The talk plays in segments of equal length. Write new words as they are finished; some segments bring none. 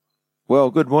Well,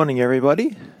 good morning,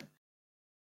 everybody.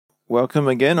 Welcome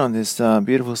again on this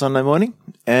beautiful Sunday morning.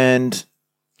 And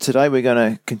today we're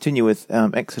going to continue with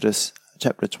Exodus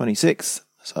chapter 26.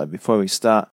 So before we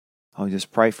start, I'll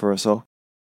just pray for us all.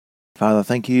 Father,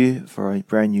 thank you for a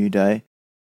brand new day.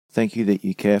 Thank you that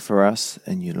you care for us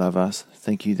and you love us.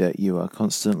 Thank you that you are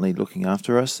constantly looking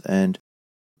after us. And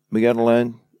we're going to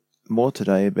learn more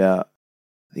today about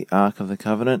the Ark of the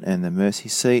Covenant and the mercy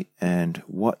seat and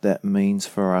what that means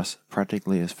for us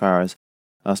practically as far as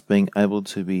us being able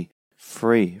to be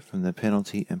free from the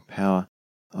penalty and power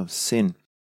of sin.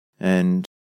 And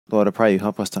Lord, I pray you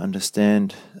help us to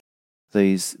understand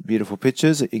these beautiful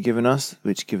pictures that you've given us,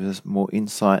 which give us more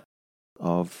insight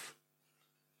of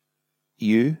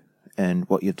you and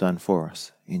what you've done for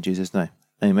us. In Jesus' name,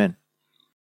 amen.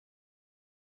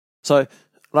 So,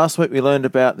 last week we learned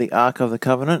about the Ark of the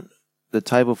Covenant, the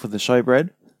table for the showbread,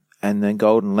 and the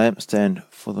golden lampstand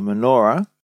for the menorah.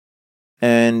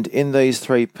 And in these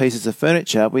three pieces of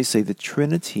furniture, we see the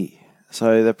Trinity.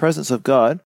 So the presence of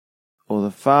God, or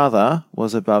the Father,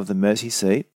 was above the mercy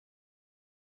seat.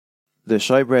 The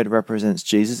showbread represents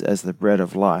Jesus as the bread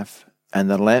of life, and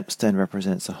the lampstand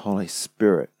represents the Holy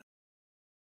Spirit.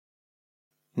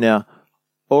 Now,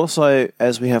 also,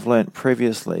 as we have learnt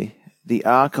previously, the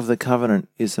Ark of the Covenant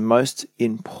is the most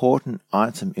important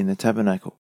item in the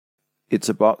tabernacle. It's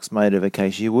a box made of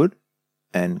acacia wood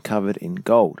and covered in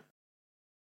gold.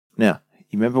 Now,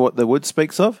 you remember what the wood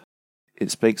speaks of?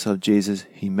 It speaks of Jesus'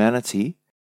 humanity,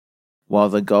 while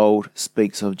the gold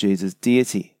speaks of Jesus'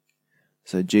 deity.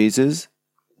 So Jesus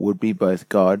would be both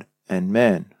God and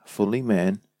man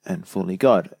and fully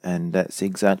God, and that's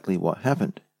exactly what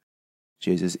happened.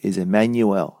 Jesus is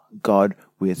Emmanuel, God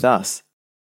with us.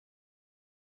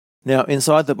 Now,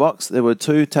 inside the box, there were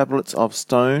 2 tablets of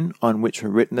stone on which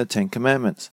were written the 10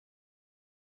 Commandments.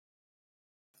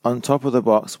 On top of the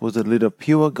box was a lid of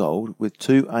pure gold with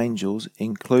 2 angels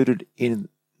included in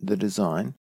the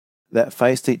design that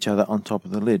faced each other on top of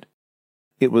the lid.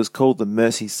 It was called the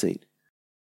mercy seat.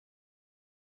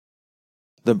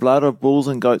 The blood of bulls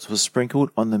and goats was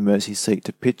sprinkled on the mercy seat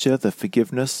to picture the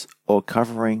forgiveness or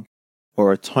covering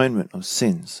or atonement of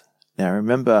sins. Now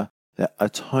remember that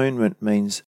atonement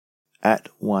means at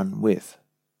one with.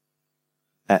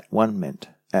 At one meant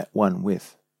at one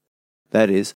with. That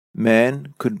is,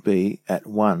 man could be at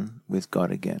one with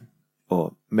God again,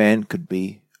 or man could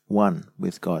be one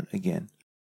with God again,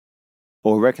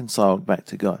 or reconciled back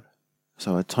to God.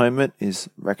 So atonement is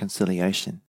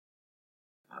reconciliation.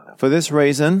 For this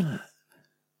reason,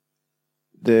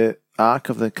 the Ark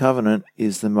of the Covenant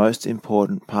is the most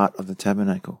important part of the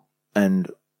tabernacle, and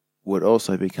would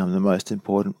also become the most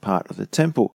important part of the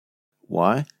temple.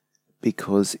 Why?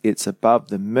 Because it's above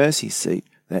the mercy seat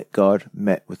that God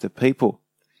met with the people.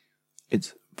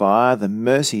 It's via the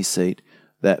mercy seat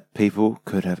that people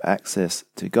could have access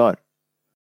to God.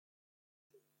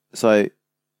 So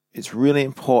it's really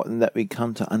important that we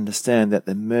come to understand that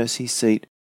the mercy seat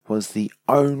was the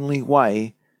only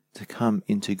way to come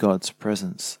into God's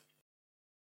presence.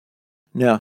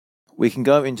 Now, we can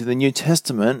go into the New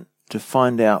Testament to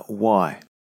find out why.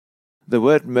 The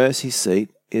word mercy seat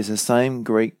is the same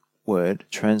Greek word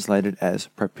translated as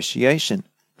propitiation.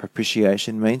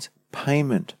 Propitiation means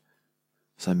payment.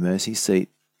 So mercy seat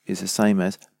is the same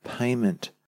as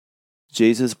payment.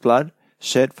 Jesus' blood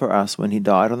shed for us when he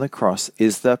died on the cross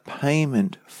is the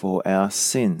payment for our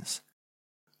sins.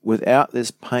 Without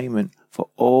this payment for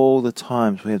all the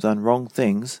times we have done wrong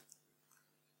things,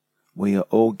 we are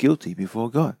all guilty before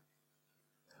God.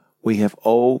 We have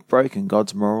all broken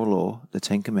God's moral law, the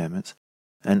 10 Commandments,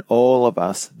 and all of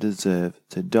us deserve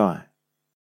to die.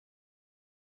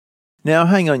 Now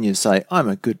hang on, you say, I'm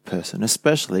a good person,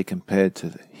 especially compared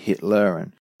to Hitler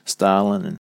and Stalin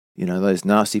and, those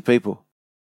nasty people.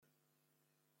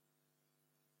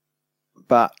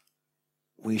 But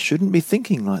we shouldn't be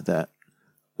thinking like that.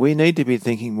 We need to be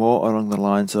thinking more along the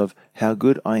lines of how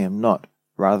good I am not,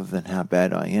 rather than how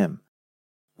bad I am.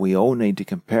 We all need to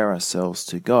compare ourselves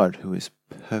to God, who is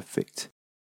perfect.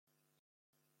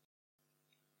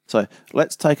 So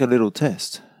let's take a little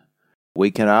test. We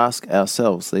can ask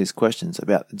ourselves these questions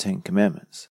about the 10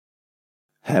 Commandments.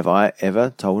 Have I ever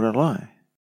told a lie?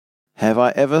 Have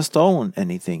I ever stolen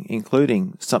anything,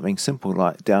 including something simple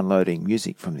like downloading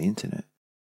music from the internet?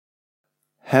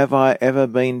 Have I ever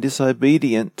been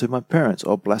disobedient to my parents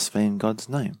or blasphemed God's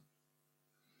name?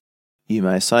 You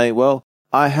may say, well,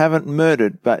 I haven't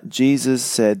murdered, but Jesus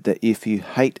said that if you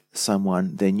hate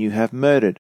someone, then you have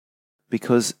murdered,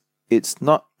 because it's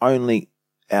not only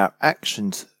our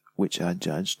actions which are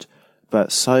judged,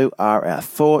 but so are our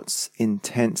thoughts,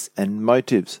 intents, and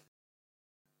motives.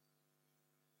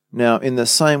 Now, in the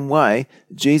same way,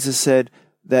 Jesus said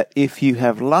that if you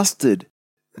have lusted,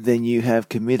 then you have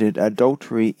committed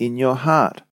adultery in your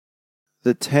heart.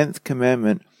 The 10th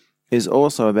commandment is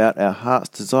also about our heart's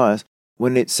desires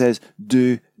when it says,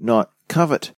 do not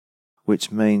covet,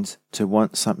 which means to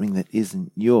want something that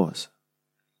isn't yours.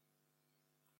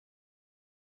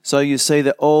 So you see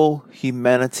that all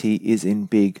humanity is in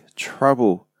big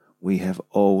trouble. We have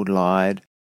all lied,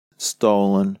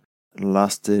 stolen,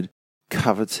 lusted,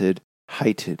 coveted,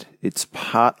 hated. It's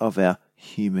part of our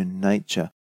human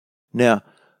nature. Now,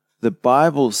 the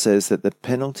Bible says that the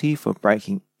penalty for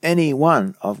breaking any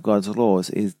one of God's laws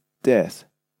is death.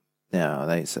 Now,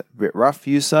 that's a bit rough,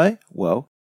 you say? Well,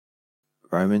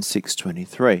 Romans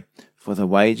 6:23, for the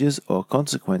wages or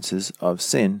consequences of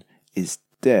sin is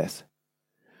death.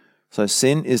 So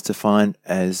sin is defined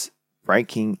as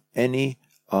breaking any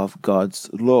of God's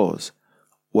laws,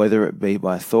 whether it be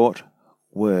by thought,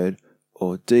 word,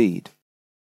 or deed.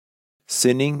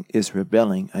 Sinning is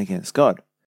rebelling against God.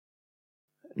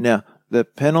 Now, the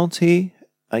penalty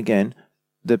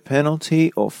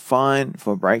or fine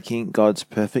for breaking God's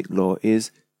perfect law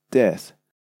is death,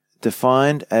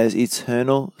 defined as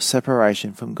eternal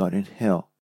separation from God in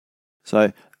hell.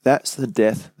 So that's the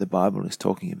death the Bible is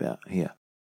talking about here.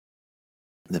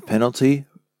 The penalty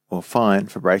or fine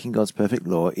for breaking God's perfect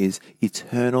law is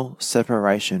eternal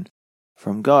separation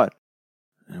from God.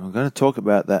 And we're going to talk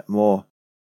about that more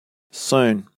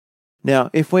soon. Now,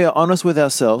 if we are honest with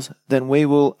ourselves, then we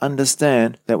will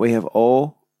understand that we have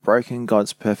all broken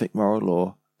God's perfect moral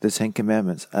law, the 10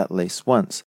 Commandments, at least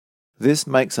once. This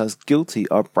makes us guilty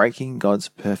of breaking God's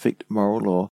perfect moral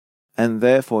law and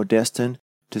therefore destined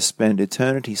to spend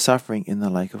eternity suffering in the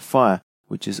lake of fire,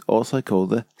 which is also called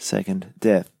the second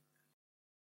death.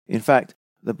 In fact,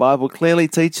 the Bible clearly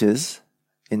teaches,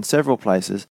 in several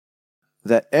places,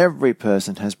 that every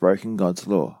person has broken God's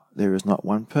law. There is not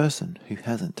one person who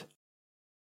hasn't.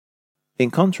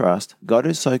 In contrast, God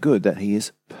is so good that He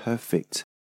is perfect,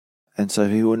 and so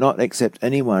He will not accept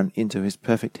anyone into His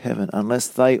perfect heaven unless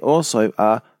they also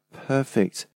are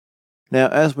perfect. Now,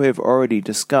 as we have already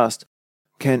discussed,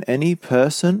 can any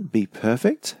person be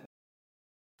perfect?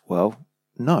 Well,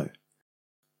 no.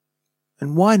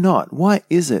 And why not? Why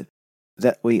is it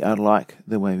that we are like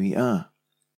the way we are?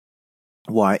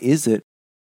 Why is it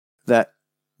that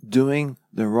doing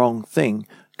the wrong thing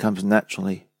comes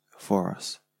naturally for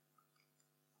us?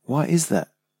 Why is that?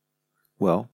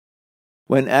 Well,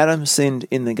 when Adam sinned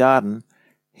in the garden,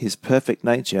 his perfect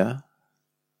nature,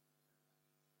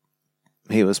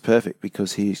 he was perfect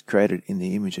because he is created in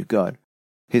the image of God,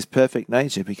 his perfect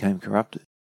nature became corrupted.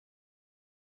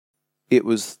 It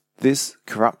was this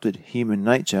corrupted human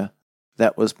nature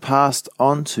that was passed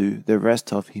on to the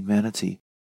rest of humanity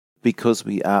because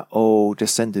we are all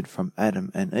descended from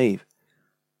Adam and Eve.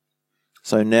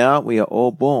 So now we are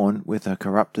all born with a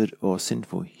corrupted or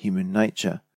sinful human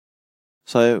nature.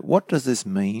 So what does this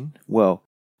mean? Well,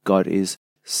 God is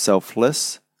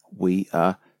selfless, we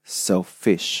are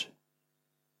selfish.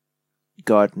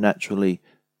 God naturally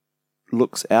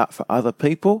looks out for other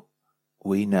people,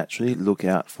 we naturally look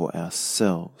out for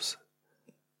ourselves.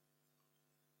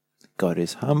 God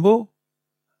is humble,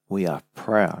 we are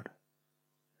proud.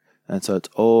 And so it's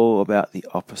all about the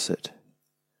opposite.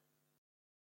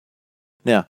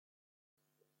 Now,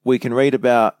 we can read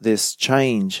about this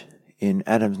change in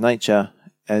Adam's nature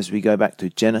as we go back to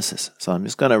Genesis. So I'm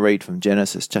just going to read from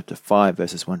Genesis chapter 5,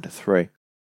 verses 1 to 3.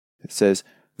 It says,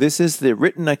 "This is the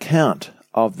written account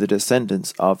of the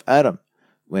descendants of Adam.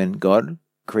 When God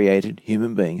created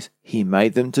human beings, He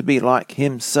made them to be like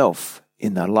Himself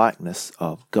in the likeness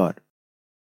of God.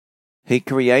 He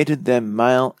created them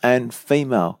male and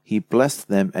female. He blessed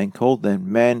them and called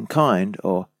them mankind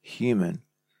or human."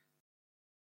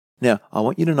 Now, I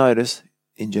want you to notice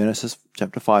in Genesis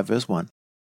chapter 5, verse 1,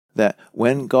 that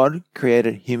when God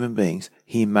created human beings,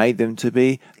 He made them to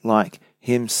be like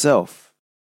Himself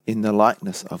in the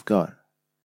likeness of God.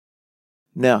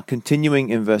 Now, continuing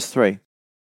in verse 3,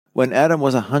 when Adam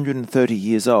was 130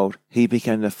 years old, he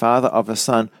became the father of a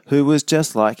son who was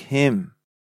just like him.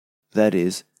 That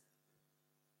is,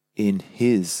 in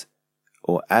his,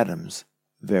 or Adam's,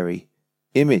 very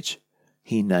image.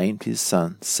 He named his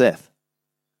son Seth.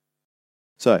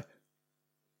 So,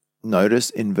 notice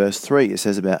in verse 3 it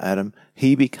says about Adam,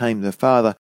 he became the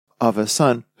father of a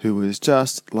son who was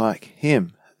just like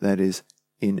him. That is,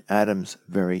 in Adam's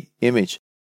very image.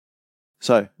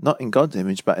 So, not in God's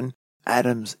image, but in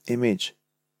Adam's image.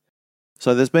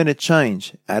 So there's been a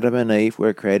change. Adam and Eve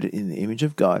were created in the image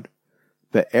of God,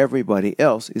 but everybody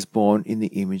else is born in the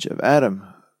image of Adam,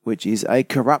 which is a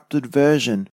corrupted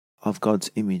version of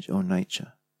God's image or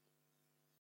nature.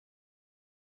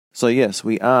 So yes,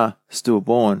 we are still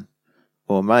born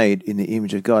or made in the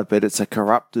image of God, but it's a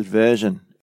corrupted version.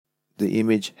 The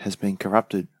image has been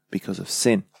corrupted because of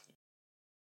sin.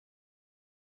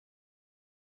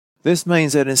 This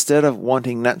means that instead of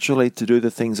wanting naturally to do the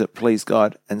things that please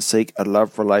God and seek a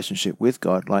love relationship with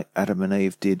God like Adam and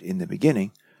Eve did in the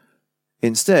beginning,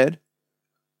 instead,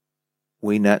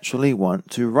 we naturally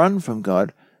want to run from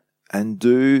God and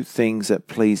do things that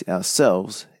please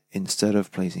ourselves instead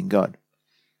of pleasing God.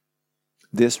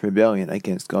 This rebellion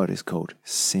against God is called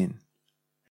sin.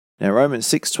 Now Romans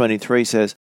 6:23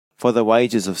 says, "For the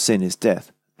wages of sin is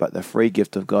death, but the free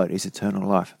gift of God is eternal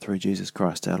life through Jesus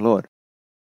Christ our Lord."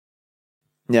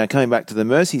 Now coming back to the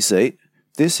mercy seat,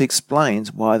 this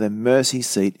explains why the mercy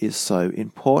seat is so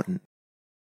important.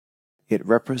 It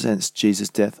represents Jesus'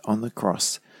 death on the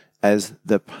cross as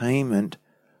the payment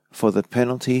for the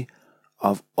penalty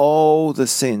of all the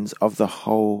sins of the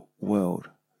whole world.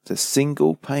 The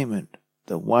single payment,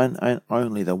 the one and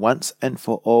only, the once and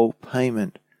for all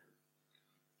payment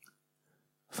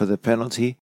for the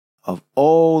penalty of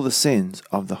all the sins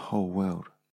of the whole world.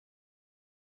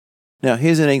 Now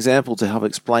here's an example to help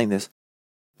explain this.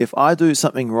 If I do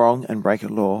something wrong and break a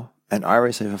law, and I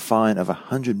receive a fine of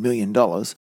 $100 million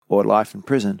or life in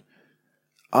prison,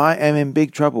 I am in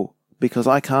big trouble because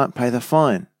I can't pay the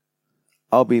fine.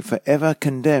 I'll be forever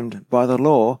condemned by the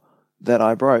law that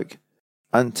I broke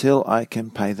until I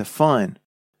can pay the fine.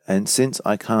 And since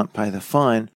I can't pay the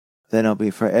fine, then I'll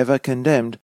be forever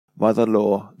condemned by the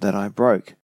law that I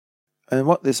broke. And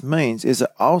what this means is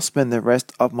that I'll spend the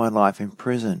rest of my life in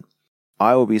prison.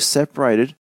 I will be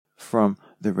separated from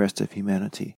the rest of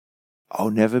humanity. I'll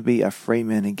never be a free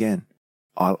man again.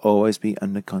 I'll always be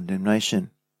under condemnation.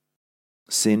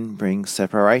 Sin brings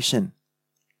separation.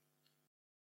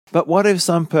 But what if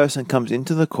some person comes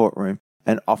into the courtroom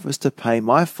and offers to pay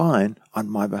my fine on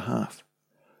my behalf?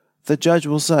 The judge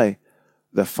will say,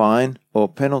 "The fine or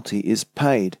penalty is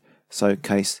paid, so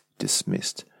case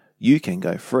dismissed. You can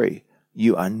go free.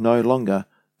 You are no longer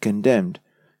condemned.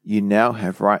 You now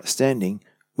have right standing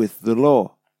with the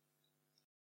law."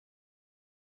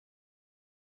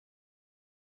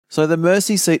 So the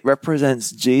mercy seat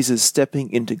represents Jesus stepping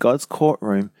into God's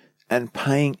courtroom and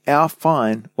paying our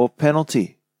fine or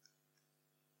penalty.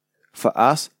 For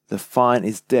us, the fine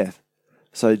is death.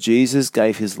 So Jesus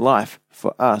gave his life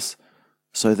for us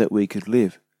so that we could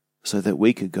live, so that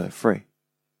we could go free.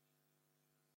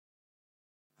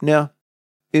 Now,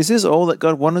 is this all that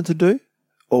God wanted to do?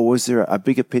 Or was there a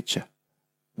bigger picture?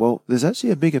 Well, there's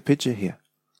actually a bigger picture here.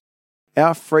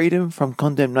 Our freedom from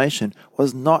condemnation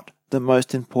was not the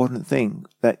most important thing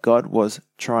that God was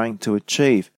trying to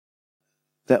achieve.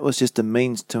 That was just a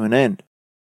means to an end.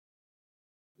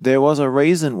 There was a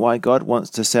reason why God wants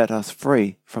to set us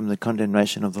free from the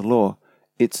condemnation of the law.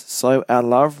 It's so our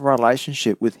love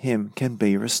relationship with Him can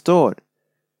be restored.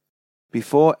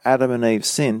 Before Adam and Eve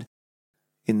sinned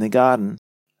in the garden,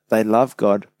 they loved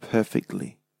God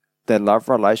perfectly. Their love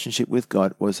relationship with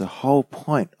God was the whole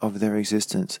point of their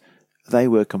existence. They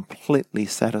were completely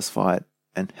satisfied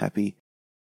and happy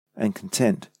and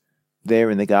content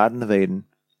there in the Garden of Eden,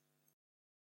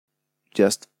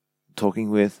 just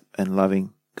talking with and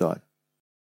loving God.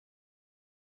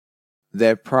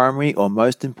 Their primary or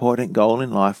most important goal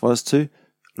in life was to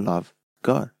love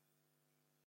God.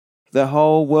 The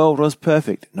whole world was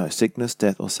perfect, no sickness,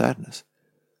 death, or sadness.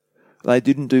 They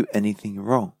didn't do anything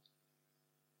wrong.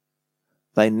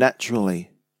 They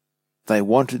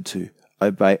wanted to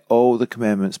obey all the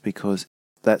commandments because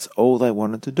that's all they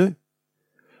wanted to do.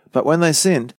 But when they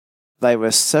sinned, they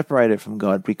were separated from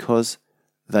God because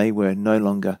they were no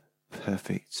longer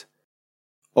perfect.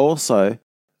 Also,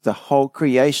 the whole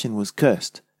creation was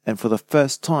cursed, and for the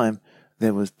first time,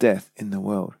 there was death in the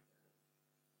world.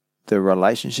 The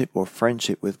relationship or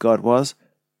friendship with God was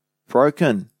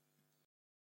broken.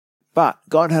 But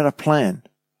God had a plan.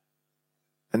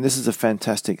 And this is a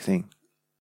fantastic thing.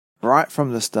 Right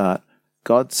from the start,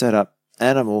 God set up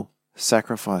animal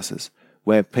sacrifices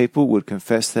where people would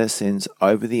confess their sins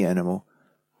over the animal,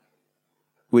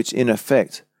 which in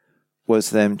effect was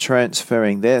them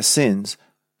transferring their sins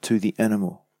to the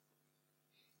animal.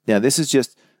 Now, this is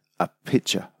just a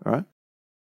picture, right?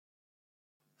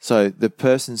 So the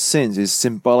person's sins is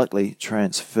symbolically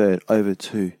transferred over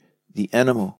to the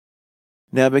animal.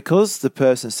 Now, because the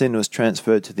person's sin was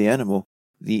transferred to the animal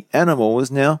was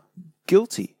now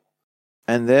guilty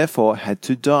and therefore had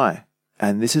to die.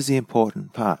 And this is the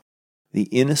important part. The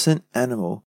innocent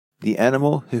animal, the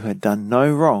animal who had done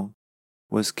no wrong,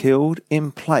 was killed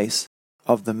in place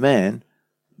of the man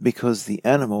because the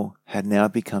animal had now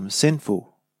become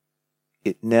sinful.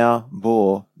 It now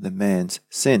bore the man's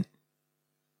sin.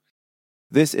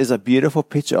 This is a beautiful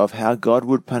picture of how God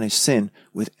would punish sin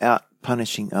without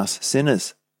punishing us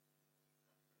sinners.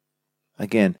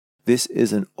 Again, this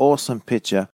is an awesome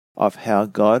picture of how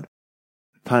God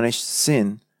punished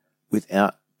sin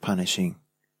without punishing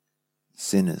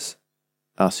sinners,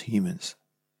 us humans.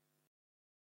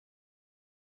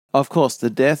 Of course, the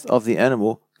death of the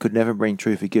animal could never bring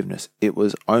true forgiveness. It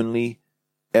was only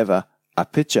ever a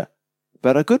picture,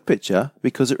 but a good picture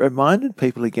because it reminded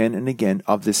people again and again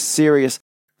of the serious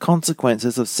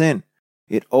consequences of sin.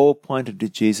 It all pointed to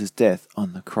Jesus' death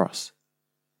on the cross.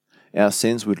 Our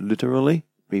sins would literally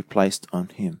be placed on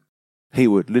him. He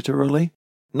would literally,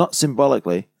 not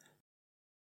symbolically,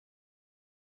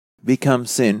 become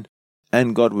sin,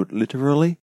 and God would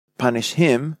literally punish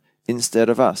him instead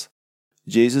of us.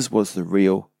 Jesus was the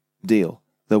real deal,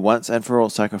 the once and for all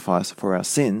sacrifice for our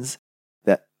sins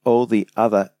that all the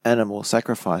other animal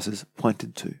sacrifices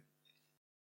pointed to.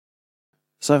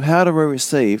 So how do we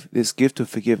receive this gift of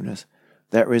forgiveness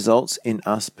that results in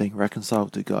us being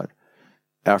reconciled to God,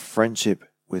 our friendship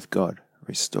with God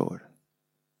restored?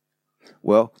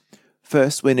 Well,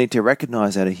 first we need to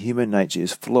recognize that a human nature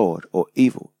is flawed or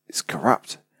evil, is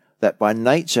corrupt, that by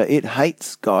nature it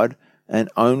hates God and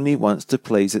only wants to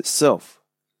please itself.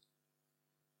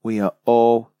 We are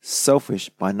all selfish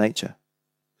by nature.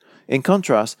 In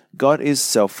contrast, God is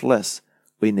selfless.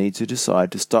 We need to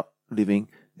decide to stop living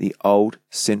the old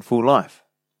sinful life,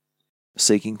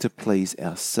 seeking to please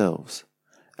ourselves,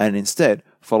 and instead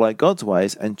follow God's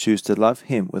ways and choose to love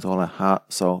Him with all our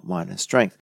heart, soul, mind, and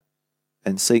strength,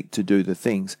 and seek to do the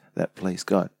things that please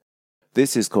God.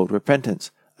 This is called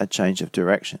repentance, a change of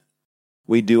direction.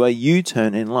 We do a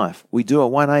U-turn in life. We do a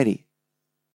 180.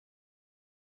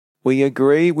 We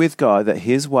agree with God that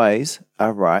His ways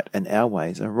are right and our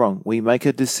ways are wrong. We make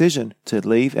a decision to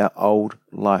leave our old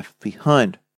life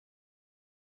behind.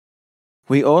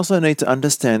 We also need to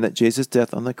understand that Jesus'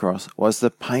 death on the cross was the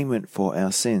payment for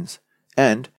our sins.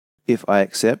 And if I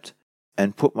accept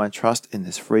and put my trust in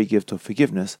this free gift of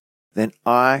forgiveness, then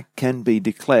I can be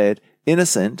declared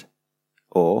innocent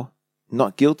or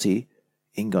not guilty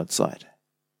in God's sight.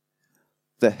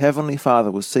 The Heavenly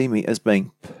Father will see me as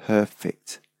being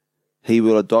perfect. He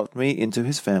will adopt me into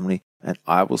His family and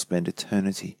I will spend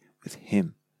eternity with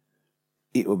Him.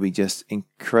 It will be just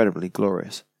incredibly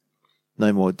glorious.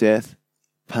 No more death,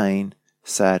 pain,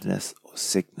 sadness, or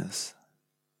sickness.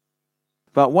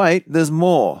 But wait, there's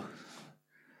more.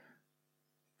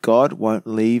 God won't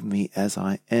leave me as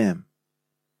I am.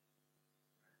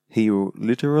 He will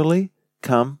literally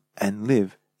come and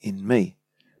live in me.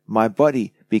 My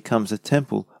body becomes a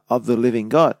temple of the living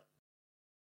God.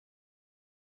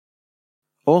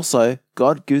 Also,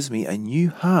 God gives me a new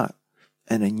heart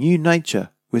and a new nature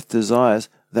with desires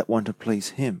that want to please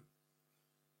Him.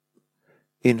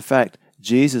 In fact,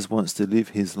 Jesus wants to live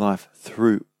His life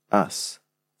through us,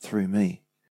 through me.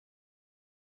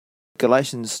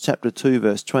 Galatians chapter 2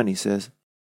 verse 20 says,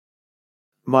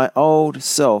 "My old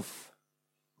self,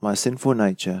 my sinful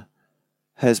nature,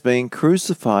 has been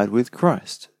crucified with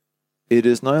Christ. It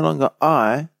is no longer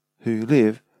I who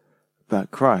live,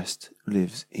 but Christ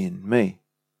lives in me.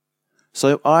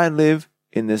 So I live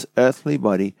in this earthly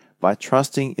body by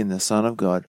trusting in the Son of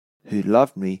God who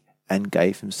loved me and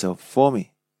gave Himself for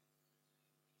me."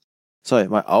 So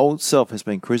my old self has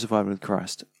been crucified with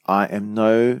Christ. I am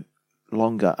no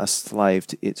longer a slave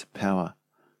to its power.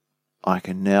 I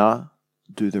can now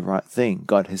do the right thing.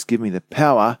 God has given me the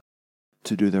power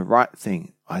to do the right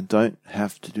thing. I don't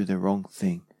have to do the wrong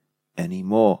thing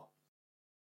anymore.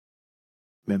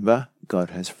 Remember,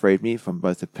 God has freed me from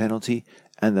both the penalty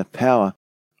and the power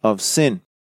of sin.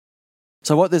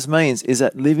 So what this means is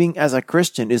that living as a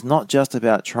Christian is not just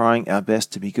about trying our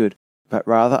best to be good, but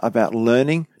rather about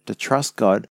learning to trust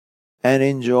God and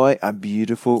enjoy a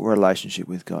beautiful relationship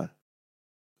with God.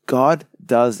 God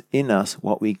does in us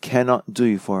what we cannot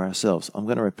do for ourselves. I'm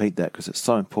going to repeat that because it's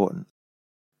so important.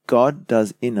 God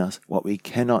does in us what we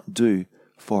cannot do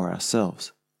for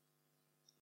ourselves.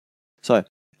 So,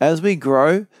 as we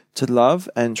grow to love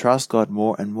and trust God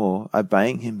more and more,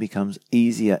 obeying Him becomes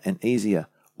easier and easier.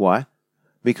 Why?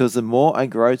 Because the more I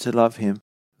grow to love Him,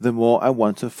 the more I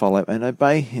want to follow and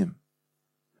obey Him.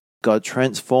 God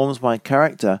transforms my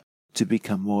character to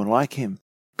become more like Him.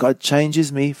 God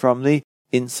changes me from the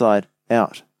inside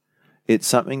out. It's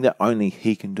something that only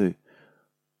He can do.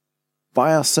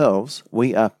 By ourselves,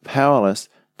 we are powerless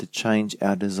to change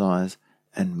our desires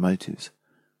and motives.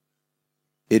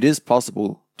 It is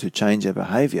possible to change our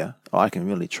behavior. I can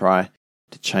really try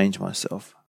to change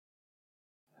myself,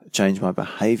 change my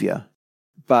behavior,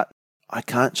 but I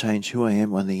can't change who I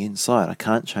am on the inside. I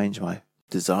can't change my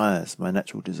desires, my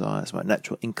natural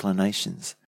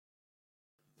inclinations.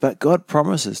 But God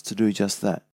promises to do just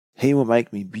that. He will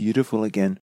make me beautiful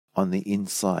again on the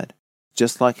inside,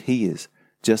 just like He is,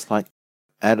 just like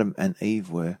Adam and Eve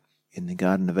were in the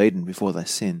Garden of Eden before they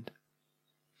sinned.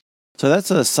 So that's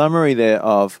a summary there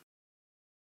of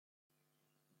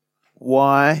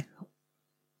why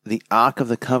the Ark of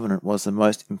the Covenant was the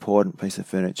most important piece of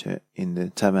furniture in the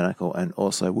tabernacle and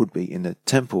also would be in the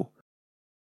temple.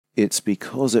 It's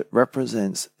because it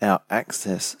represents our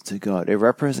access to God. It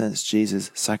represents Jesus'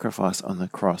 sacrifice on the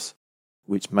cross,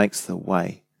 which makes the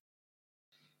way.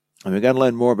 And we're going to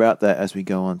learn more about that as we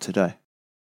go on today.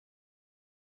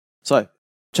 So,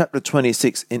 chapter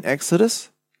 26 in Exodus.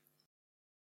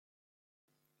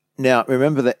 Now,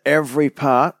 remember that every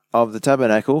part of the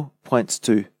tabernacle points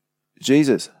to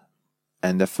Jesus.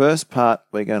 And the first part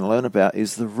we're going to learn about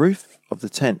is the roof of the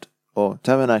tent or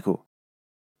tabernacle.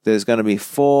 There's going to be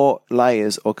 4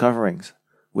 layers or coverings,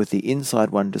 with the inside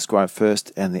one described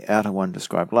first and the outer one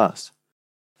described last.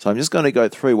 So I'm just going to go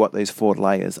through what these 4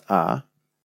 layers are.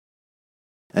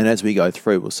 And as we go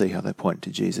through, we'll see how they point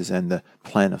to Jesus and the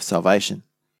plan of salvation.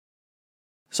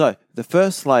 So the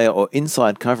first layer or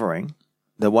inside covering,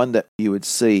 the one that you would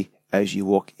see as you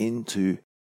walk into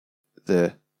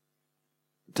the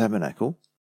tabernacle,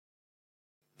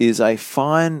 is a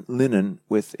fine linen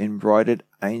with embroidered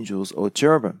angels or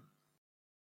cherubim.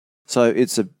 So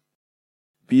it's a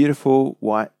beautiful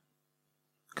white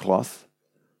cloth,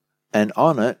 and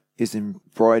on it is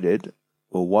embroidered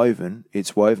or woven,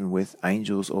 it's woven with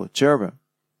angels or cherubim.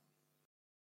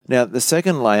 Now the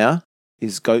second layer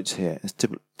is goat's hair. It's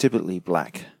typically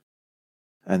black,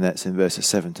 and that's in verses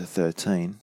 7 to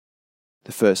 13.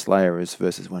 The first layer is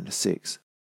verses 1 to 6.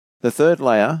 The third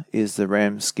layer is the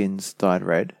ram skins dyed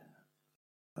red,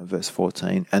 verse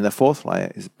 14, and the fourth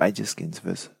layer is badger skins,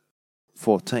 verse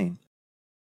 14.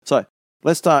 So,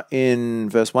 let's start in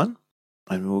verse 1,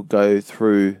 and we'll go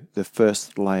through the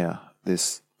first layer,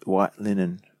 this white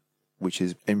linen, which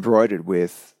is embroidered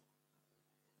with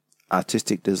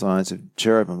artistic designs of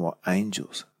cherubim or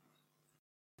angels.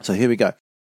 So here we go.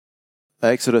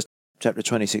 Exodus chapter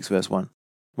 26, verse 1.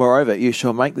 Moreover, you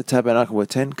shall make the tabernacle with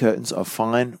 10 curtains of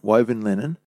fine woven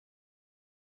linen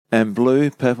and blue,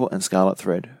 purple, and scarlet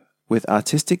thread. With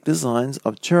artistic designs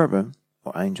of cherubim,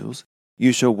 or angels,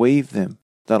 you shall weave them.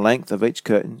 The length of each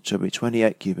curtain shall be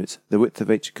 28 cubits, the width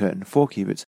of each curtain 4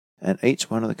 cubits, and each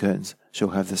one of the curtains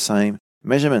shall have the same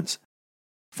measurements.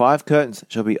 5 curtains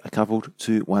shall be coupled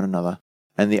to one another,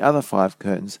 and the other 5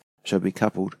 curtains shall be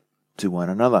coupled to one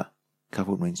another.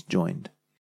 Coupled means joined.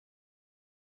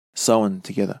 Sewn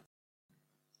together.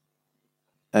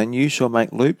 And you shall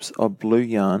make loops of blue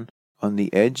yarn on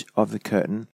the edge of the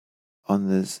curtain on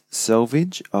the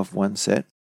selvage of one set,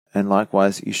 and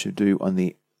likewise you should do on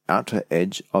the outer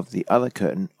edge of the other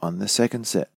curtain on the second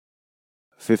set.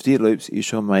 50 loops you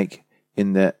shall make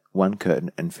in that one curtain,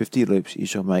 and 50 loops you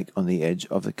shall make on the edge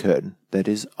of the curtain that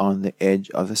is on the edge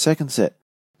of the second set,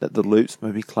 that the loops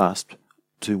may be clasped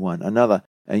to one another.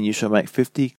 And you shall make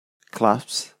 50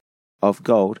 clasps of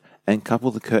gold, and couple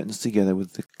the curtains together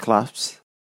with the clasps,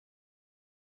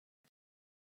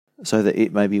 so that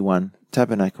it may be one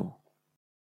tabernacle.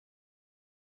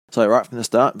 So right from the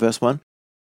start, verse 1,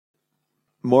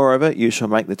 moreover, you shall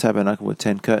make the tabernacle with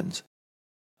 10 curtains.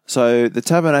 So the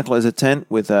tabernacle is a tent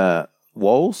with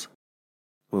walls.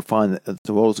 We'll find that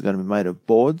the walls are going to be made of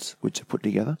boards, which are put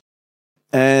together.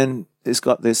 And it's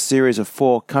got this series of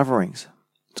 4 coverings.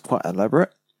 It's quite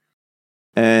elaborate.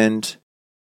 And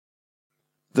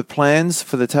the plans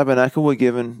for the tabernacle were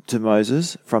given to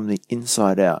Moses from the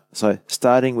inside out. So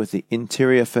starting with the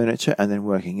interior furniture and then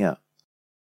working out.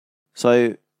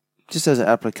 So just as an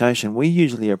application, we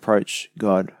usually approach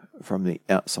God from the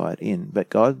outside in, but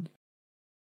God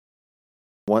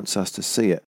wants us to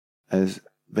see it as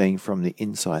being from the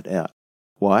inside out.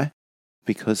 Why?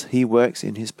 Because He works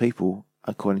in His people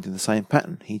according to the same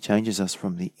pattern. He changes us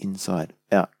from the inside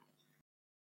out.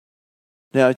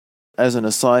 Now, as an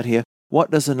aside here,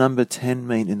 what does the number 10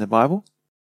 mean in the Bible?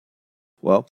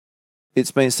 Well,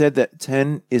 it's been said that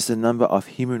 10 is the number of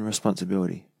human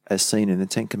responsibility, as seen in the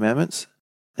 10 Commandments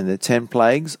and the 10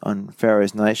 plagues on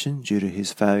Pharaoh's nation due to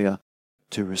his failure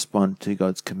to respond to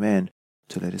God's command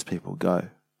to let His people go.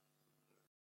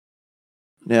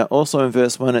 Now, also in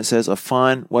verse 1 it says, of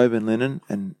fine woven linen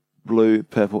and blue,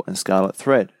 purple, and scarlet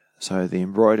thread. So the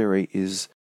embroidery is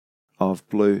of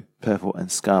blue, purple,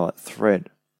 and scarlet thread.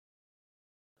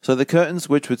 So the curtains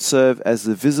which would serve as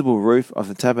the visible roof of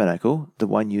the tabernacle, the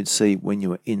one you'd see when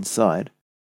you were inside,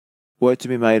 were to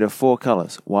be made of 4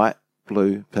 colours, white,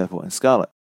 blue, purple, and scarlet.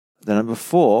 The number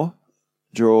 4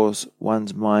 draws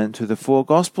one's mind to the four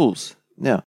Gospels.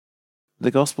 Now,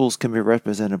 the Gospels can be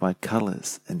represented by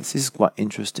colours, and this is quite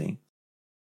interesting.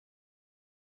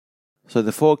 So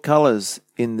the four colours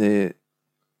in the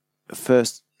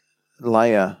first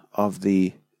layer of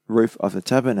the roof of the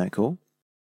tabernacle.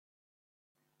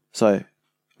 So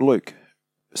Luke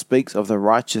speaks of the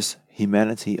righteous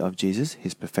humanity of Jesus,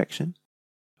 his perfection,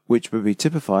 which would be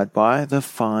typified by the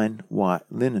fine white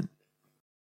linen.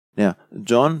 Now,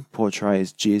 John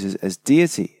portrays Jesus as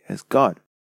deity, as God,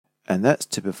 and that's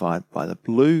typified by the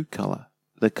blue colour,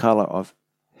 the colour of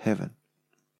heaven.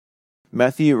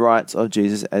 Matthew writes of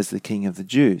Jesus as the King of the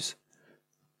Jews,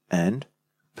 and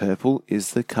purple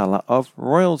is the colour of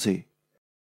royalty.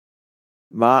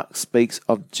 Mark speaks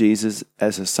of Jesus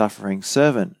as a suffering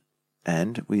servant,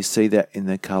 and we see that in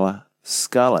the colour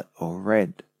scarlet or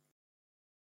red.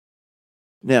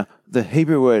 Now, the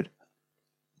Hebrew word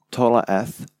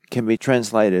tola'ath can be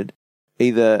translated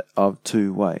either of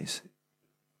two ways: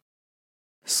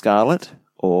 scarlet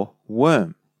or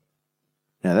worm.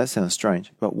 Now that sounds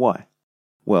strange, but why?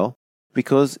 Well,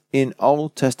 because in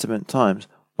Old Testament times,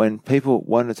 when people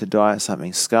wanted to dye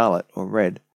something scarlet or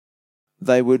red,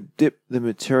 they would dip the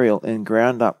material in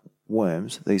ground up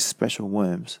worms, these special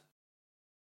worms,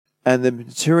 and the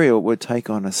material would take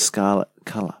on a scarlet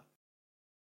colour.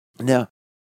 Now,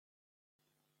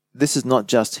 this is not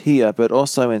just here, but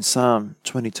also in Psalm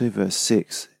 22 verse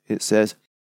 6. It says,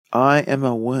 "I am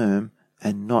a worm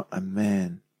and not a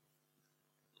man."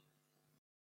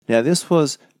 Now, this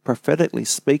was prophetically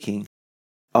speaking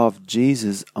of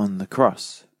Jesus on the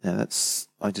cross. Now,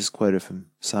 I just quoted from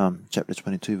Psalm chapter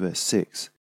 22 verse 6.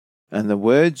 And the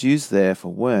word used there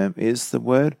for worm is the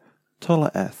word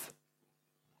tola'ath.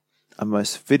 A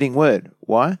most fitting word.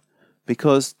 Why?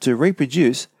 Because to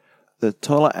reproduce, the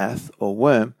tola'ath or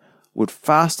worm would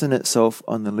fasten itself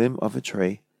on the limb of a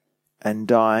tree and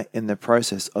die in the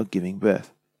process of giving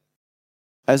birth.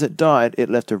 As it died, it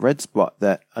left a red spot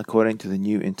that, according to the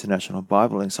New International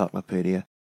Bible Encyclopedia,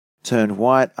 turned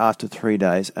white after 3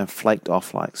 days and flaked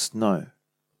off like snow.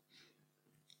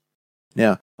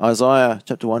 Now, Isaiah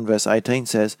chapter 1 verse 18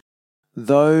 says,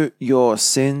 "Though your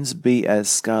sins be as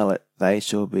scarlet, they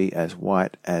shall be as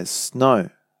white as snow."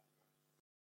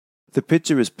 The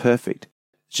picture is perfect.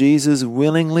 Jesus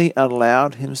willingly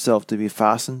allowed himself to be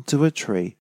fastened to a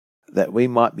tree that we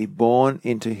might be born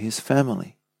into his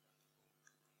family.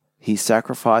 He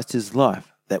sacrificed his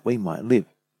life that we might live.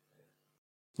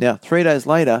 Now, 3 days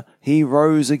later, he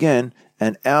rose again,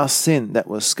 and our sin that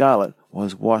was scarlet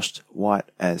was washed white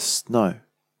as snow.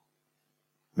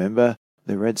 Remember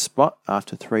the red spot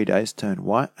after 3 days turned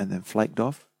white and then flaked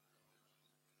off?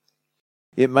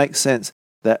 It makes sense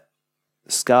that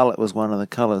scarlet was one of the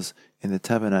colours in the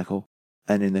tabernacle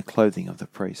and in the clothing of the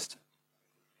priest.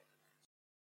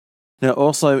 Now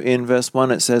also in verse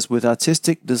 1 it says, "With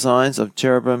artistic designs of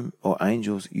cherubim or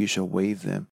angels you shall weave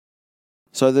them."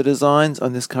 So the designs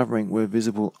on this covering were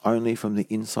visible only from the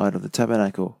inside of the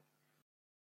tabernacle.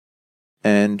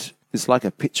 And it's like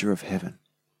a picture of heaven.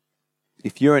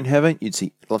 If you're in heaven, you'd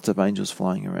see lots of angels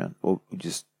flying around, or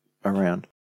just around.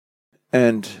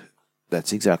 And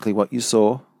that's exactly what you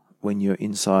saw when you're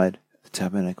inside the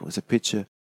tabernacle. It's a picture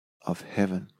of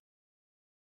heaven.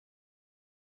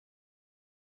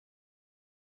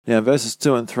 Now, verses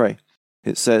 2 and 3,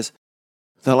 it says,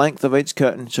 "The length of each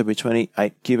curtain shall be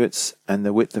 28 cubits, and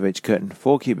the width of each curtain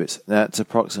 4 cubits. That's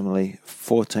approximately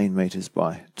 14 meters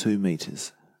by 2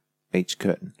 meters, each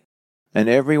curtain. And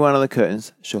every one of the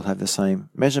curtains shall have the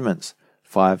same measurements.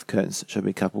 5 curtains shall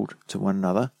be coupled to one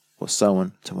another, or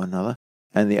sewn to one another,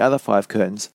 and the other 5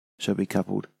 curtains shall be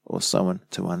coupled or sewn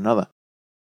to one another."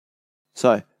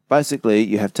 So, basically,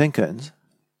 you have 10 curtains,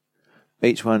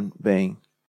 each one being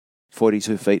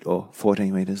 42 feet or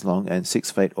 14 meters long and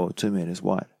 6 feet or 2 meters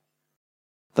wide.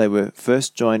 They were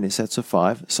first joined in sets of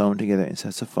 5, sewn together in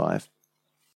sets of 5,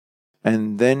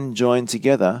 and then joined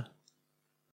together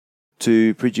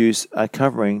to produce a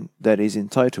covering that is in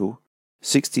total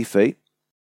 60 feet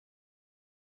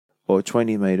or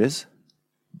 20 meters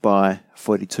by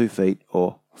 42 feet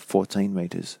or 14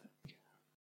 meters.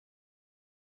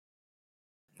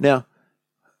 Now,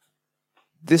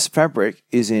 this fabric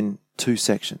is in 2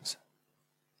 sections.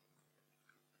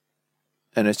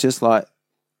 And it's just like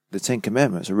the 10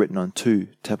 Commandments are written on 2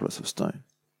 tablets of stone.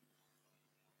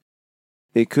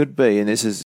 It could be, and this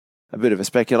is a bit of a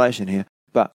speculation here,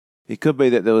 but it could be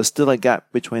that there was still a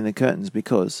gap between the curtains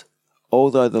because,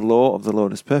 although the law of the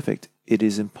Lord is perfect, it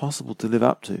is impossible to live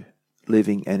up to,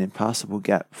 leaving an impassable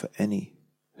gap for any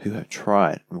who have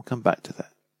tried. And we'll come back to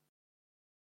that.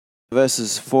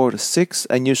 Verses 4 to 6,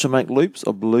 "And you shall make loops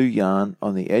of blue yarn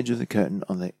on the edge of the curtain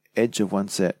on the edge of one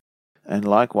set, and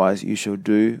likewise you shall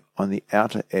do on the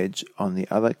outer edge on the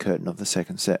other curtain of the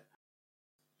second set.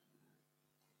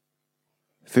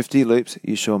 50 loops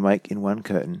you shall make in one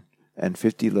curtain, and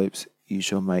 50 loops you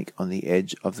shall make on the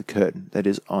edge of the curtain that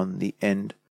is on the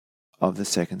end of the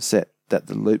second set, that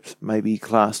the loops may be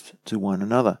clasped to one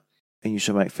another. And you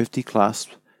shall make 50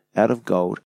 clasps out of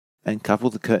gold, and couple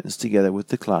the curtains together with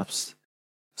the clasps,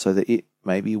 so that it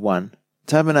may be one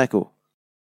tabernacle.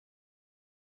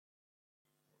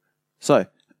 So,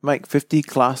 make 50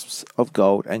 clasps of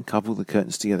gold and couple the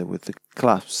curtains together with the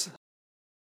clasps.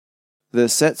 The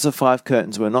sets of 5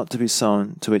 curtains were not to be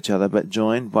sewn to each other, but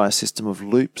joined by a system of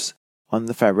loops on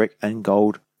the fabric and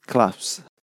gold clasps,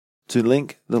 to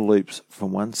link the loops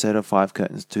from one set of 5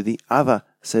 curtains to the other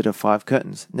set of 5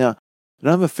 curtains. Now,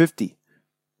 number 50.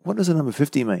 What does the number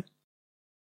 50 mean?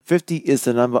 50 is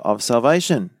the number of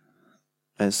salvation,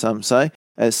 as some say,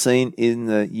 as seen in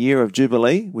the year of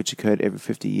Jubilee, which occurred every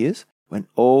 50 years, when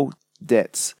all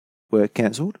debts were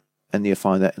cancelled, and you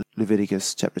find that in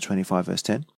Leviticus chapter 25, verse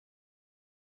 10.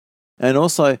 And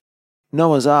also,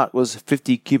 Noah's Ark was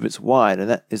 50 cubits wide, and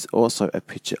that is also a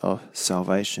picture of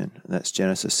salvation. And that's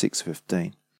Genesis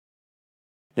 6:15.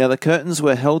 Now the curtains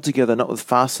were held together not with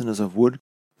fasteners of wood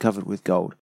covered with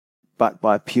gold, but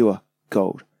by pure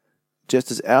gold, just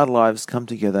as our lives come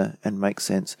together and make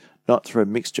sense, not through a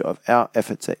mixture of our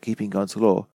efforts at keeping God's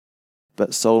law,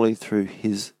 but solely through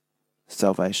His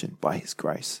salvation by His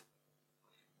grace.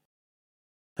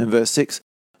 And verse 6,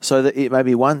 so that it may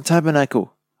be one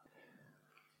tabernacle.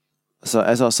 So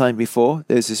as I was saying before,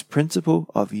 there's this principle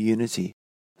of unity,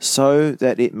 so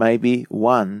that it may be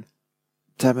one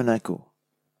tabernacle.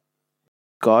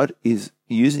 God is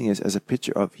using us as a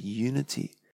picture of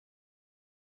unity.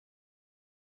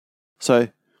 So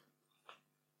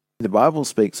the Bible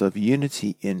speaks of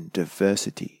unity in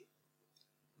diversity.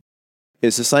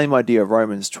 It's the same idea of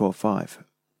Romans 12:5,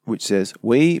 which says,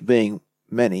 we being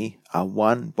many are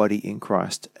one body in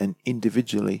Christ and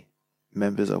individually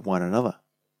members of one another.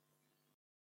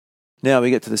 Now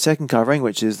we get to the second covering,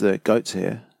 which is the goat's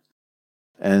hair,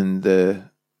 and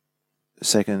the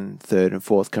second, third, and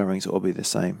fourth coverings will all be the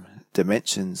same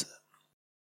dimensions.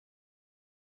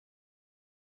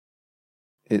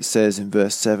 It says in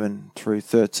verse 7 through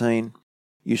 13,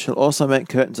 you shall also make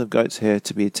curtains of goat's hair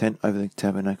to be a tent over the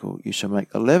tabernacle. You shall make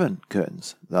 11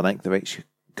 curtains. The length of each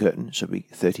curtain shall be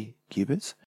 30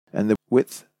 cubits, and the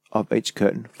width of each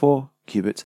curtain 4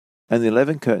 cubits, and the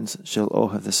 11 curtains shall all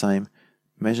have the same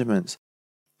measurements.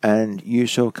 And you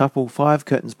shall couple 5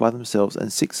 curtains by themselves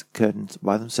and 6 curtains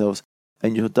by themselves,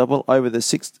 and you shall double over the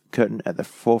 6th curtain at the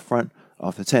forefront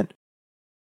of the tent.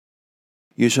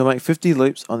 You shall make 50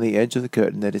 loops on the edge of the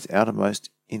curtain that is outermost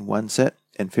in one set,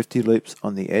 and 50 loops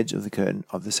on the edge of the curtain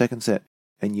of the second set.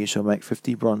 And you shall make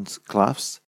 50 bronze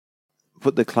clasps.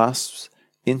 Put the clasps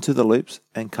into the loops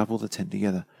and couple the tent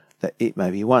together, that it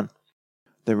may be one.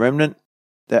 The remnant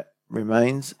that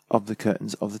remains of the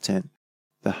curtains of the tent,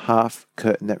 the half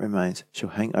curtain that remains, shall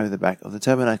hang over the back of the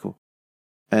tabernacle,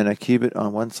 and a cubit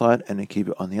on one side and a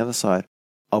cubit on the other side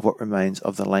of what remains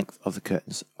of the length of the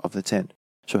curtains of the tent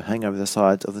shall hang over the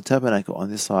sides of the tabernacle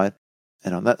on this side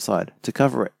and on that side to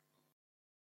cover it.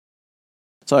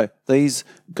 So these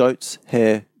goat's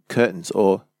hair curtains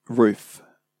or roof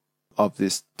of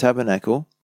this tabernacle,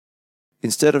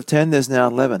 instead of 10, there's now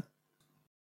 11.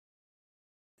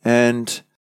 And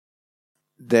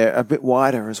they're a bit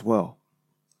wider as well.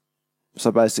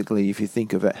 So basically, if you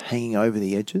think of it hanging over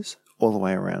the edges all the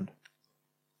way around.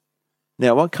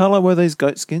 Now, what colour were these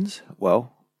goat skins?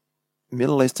 Well,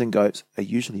 Middle Eastern goats are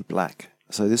usually black.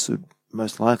 So this would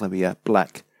most likely be a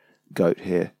black goat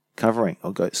hair covering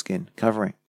or goat skin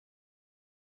covering.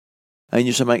 And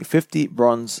you shall make 50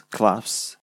 bronze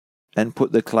clasps and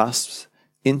put the clasps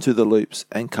into the loops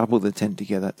and couple the tent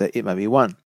together that it may be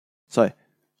one. So,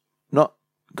 not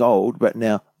gold, but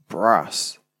now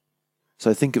brass.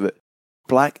 So think of it.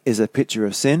 Black is a picture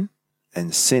of sin,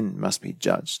 and sin must be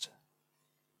judged.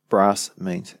 Brass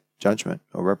means judgment,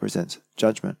 or represents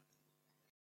judgment.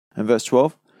 And verse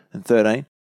 12 and 13,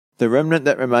 the remnant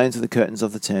that remains of the curtains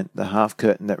of the tent, the half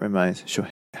curtain that remains, shall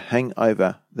hang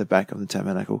over the back of the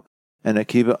tabernacle, and a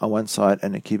cubit on one side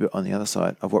and a cubit on the other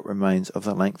side of what remains of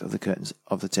the length of the curtains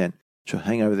of the tent shall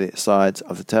hang over the sides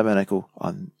of the tabernacle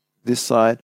on this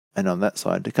side and on that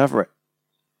side to cover it.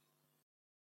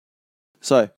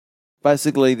 So,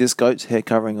 basically this goat's hair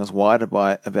covering was wider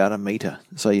by about 1 meter.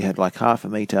 So you had like half a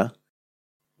meter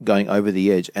going over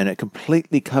the edge, and it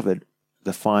completely covered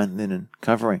the fine linen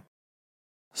covering.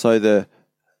 So the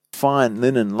fine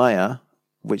linen layer,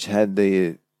 which had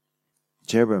the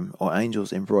cherubim or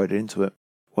angels embroidered into it,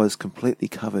 was completely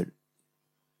covered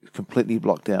completely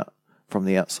blocked out from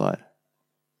the outside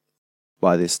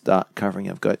by this dark covering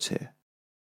of goat's hair.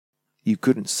 You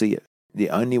couldn't see it. The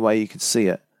only way you could see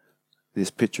it, this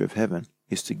picture of heaven,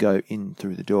 is to go in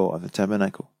through the door of the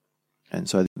tabernacle. And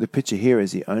so the picture here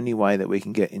is the only way that we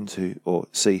can get into or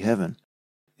see heaven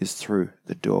is through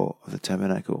the door of the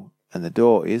tabernacle. And the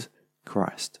door is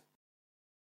Christ.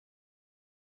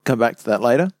 Come back to that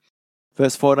later.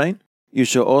 Verse 14, you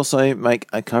shall also make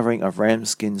a covering of ram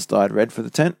skins dyed red for the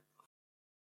tent.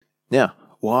 Now,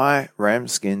 why ram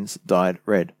skins dyed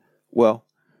red? Well,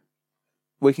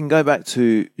 we can go back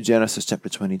to Genesis chapter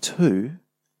 22,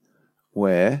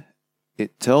 where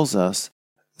it tells us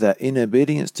that in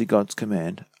obedience to God's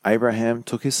command, Abraham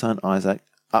took his son Isaac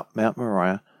up Mount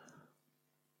Moriah,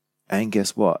 and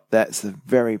guess what? That's the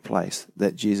very place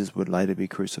that Jesus would later be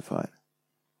crucified.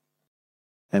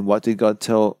 And what did God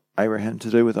tell Abraham to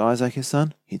do with Isaac, his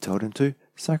son? He told him to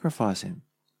sacrifice him.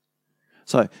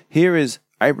 So here is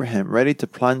Abraham ready to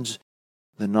plunge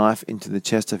the knife into the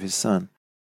chest of his son.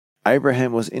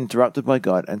 Abraham was interrupted by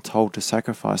God and told to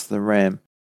sacrifice the ram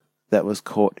that was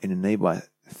caught in a nearby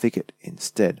thicket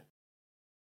instead.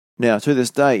 Now, to this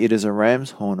day, it is a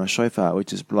ram's horn or shofar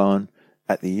which is blown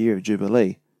at the year of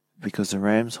Jubilee, because the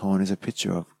ram's horn is a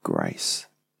picture of grace.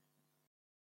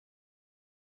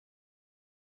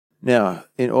 Now,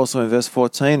 also in verse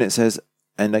 14, it says,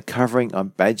 and a covering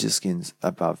of badger skins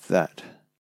above that.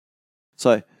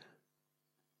 So,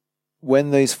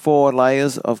 when these 4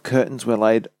 layers of curtains were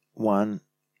laid one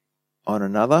on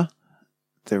another,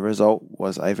 the result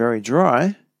was a very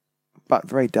dry but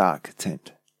very dark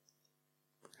tent.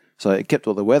 So it kept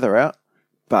all the weather out,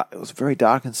 but it was very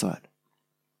dark inside.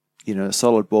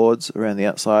 Solid boards around the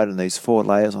outside and these 4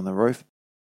 layers on the roof.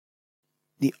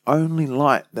 The only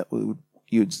light that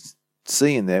you'd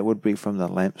see in there would be from the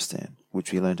lampstand,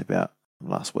 which we learned about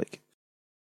last week.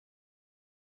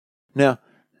 Now,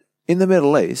 in the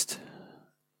Middle East,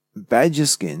 badger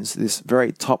skins, this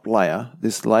very top layer,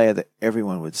 this layer that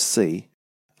everyone would see,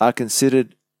 are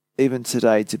considered even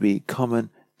today to be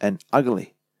common and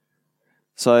ugly.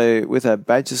 So with a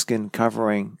badger skin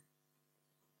covering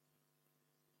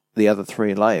the other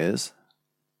 3 layers,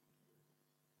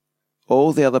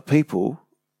 all the other people,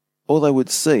 all they would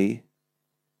see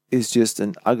is just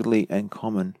an ugly and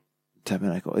common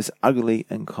tabernacle. It's ugly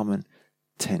and common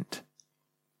tent.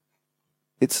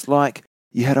 It's like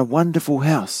you had a wonderful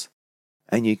house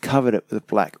and you covered it with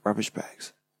black rubbish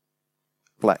bags.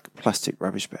 Black plastic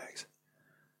rubbish bags.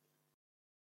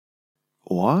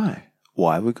 Why?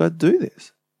 Why would God do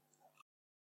this?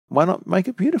 Why not make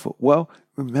it beautiful? Well,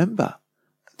 remember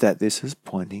that this is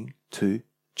pointing to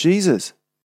Jesus.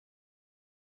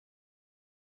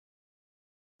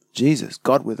 Jesus,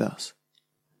 God with us.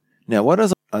 Now, what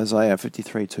does Isaiah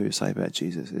 53:2 say about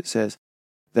Jesus? It says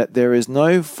that there is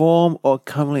no form or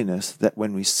comeliness that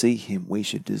when we see him, we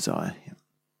should desire him.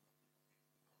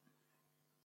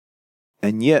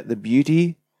 And yet the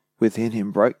beauty within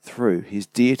him broke through, his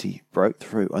deity broke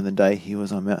through on the day he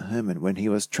was on Mount Hermon, when he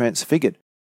was transfigured,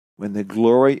 when the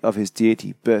glory of his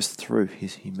deity burst through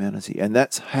his humanity. And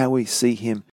that's how we see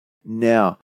him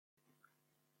now,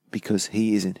 because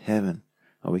he is in heaven.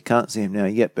 Well, we can't see him now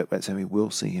yet, but that's how we will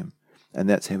see him. And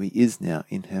that's how he is now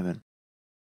in heaven.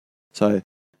 So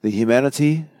the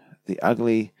humanity, the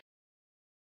ugly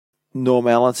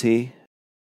normality,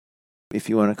 if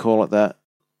you want to call it that,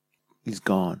 is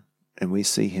gone. And we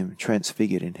see him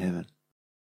transfigured in heaven.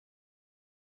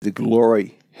 The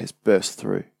glory has burst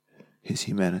through his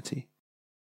humanity.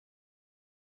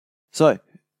 So,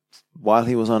 while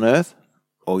he was on earth,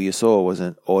 all you saw was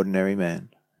an ordinary man.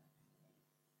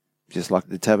 Just like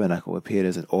the tabernacle appeared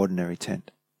as an ordinary tent.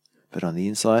 But on the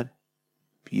inside,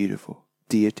 beautiful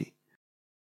deity.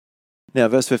 Now,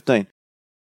 verse 15.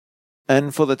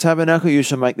 And for the tabernacle you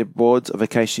shall make the boards of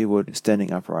acacia wood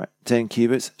standing upright. 10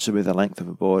 cubits shall be the length of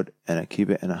a board, and 1.5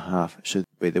 cubits should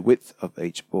be the width of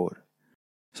each board.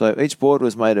 So each board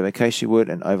was made of acacia wood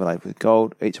and overlaid with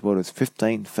gold. Each board was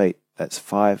 15 feet, that's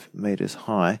 5 meters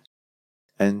high,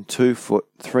 and 2 foot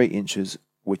 3 inches,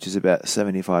 which is about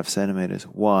 75 centimeters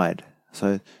wide.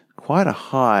 So quite a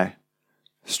high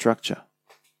structure.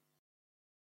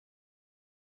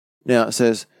 Now it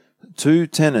says, 2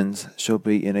 tenons shall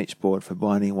be in each board for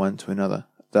binding one to another.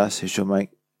 Thus you shall make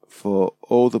for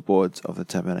all the boards of the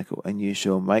tabernacle, and you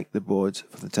shall make the boards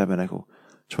for the tabernacle,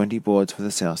 20 boards for the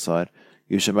south side.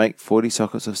 You shall make 40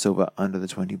 sockets of silver under the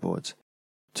 20 boards,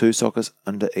 2 sockets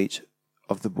under each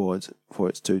of the boards for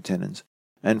its 2 tenons.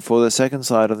 And for the second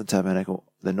side of the tabernacle,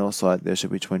 the north side, there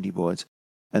shall be 20 boards,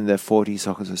 and there 40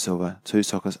 sockets of silver, 2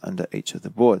 sockets under each of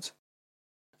the boards.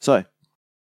 So,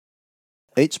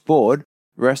 each board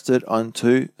rested on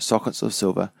 2 sockets of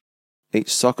silver,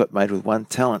 each socket made with 1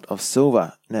 talent of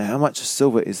silver. Now, how much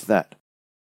silver is that?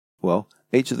 Well,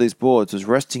 each of these boards was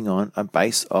resting on a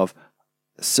base of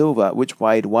silver which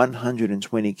weighed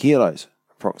 120 kilos,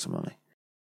 approximately.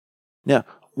 Now,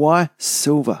 why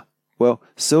silver? Well,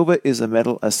 silver is a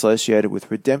metal associated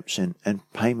with redemption and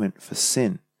payment for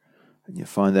sin. And you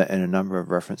find that in a number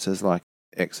of references like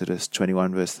Exodus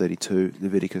 21 verse 32,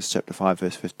 Leviticus chapter 5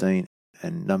 verse 15,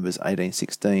 and Numbers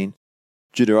 18:16,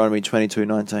 Deuteronomy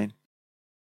 22:19.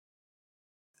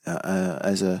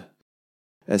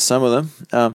 As some of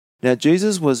them. Now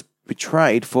Jesus was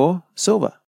betrayed for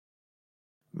silver.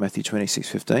 Matthew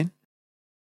 26:15.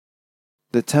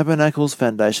 The tabernacle's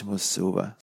foundation was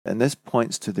silver, and this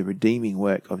points to the redeeming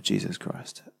work of Jesus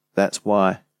Christ. That's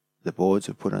why the boards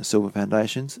were put on silver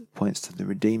foundations. It points to the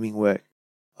redeeming work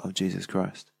of Jesus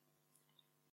Christ.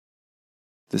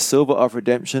 The silver of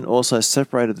redemption also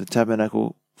separated the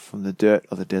tabernacle from the dirt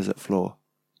of the desert floor.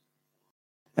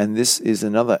 And this is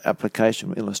another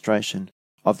application or illustration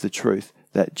of the truth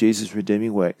that Jesus'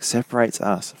 redeeming work separates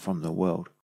us from the world.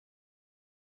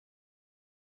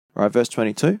 Right, verse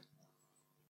 22.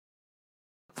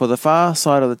 For the far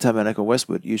side of the tabernacle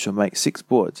westward you shall make 6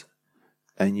 boards,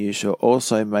 and you shall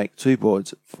also make 2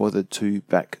 boards for the 2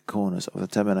 back corners of the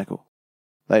tabernacle.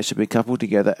 They shall be coupled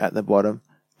together at the bottom,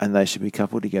 and they shall be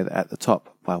coupled together at the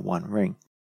top by 1 ring.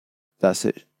 Thus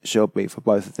it shall be for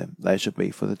both of them. They shall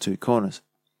be for the 2 corners.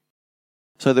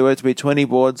 So there were to be 20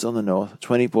 boards on the north,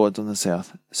 20 boards on the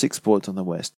south, 6 boards on the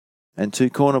west, and 2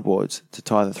 corner boards to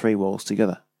tie the 3 walls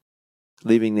together,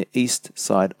 leaving the east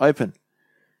side open.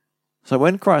 So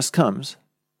when Christ comes,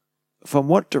 from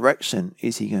what direction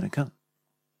is he going to come?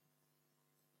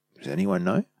 Does anyone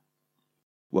know?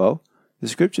 Well, the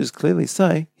scriptures clearly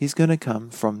say he's going to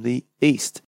come from the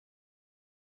east.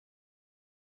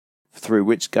 Through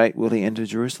which gate will he enter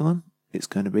Jerusalem? It's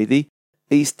going to be the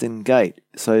eastern gate.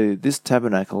 So this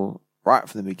tabernacle, right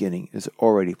from the beginning, is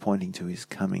already pointing to his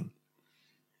coming,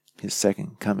 his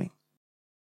second coming.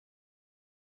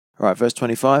 All right, verse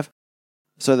 25.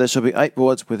 So there shall be 8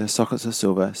 boards with their sockets of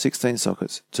silver, 16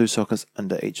 sockets, 2 sockets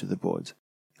under each of the boards.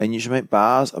 And you shall make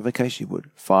bars of acacia wood,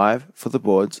 5 for the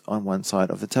boards on one side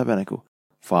of the tabernacle,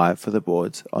 5 for the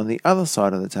boards on the other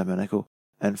side of the tabernacle,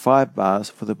 and 5 bars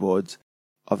for the boards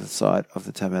of the side of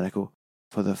the tabernacle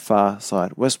for the far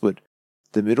side westward.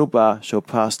 The middle bar shall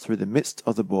pass through the midst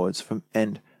of the boards from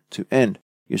end to end.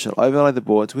 You shall overlay the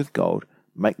boards with gold,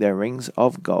 make their rings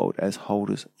of gold as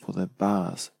holders for the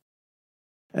bars,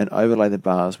 and overlay the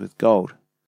bars with gold.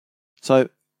 So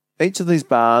each of these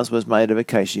bars was made of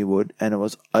acacia wood, and it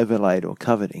was overlaid or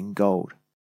covered in gold.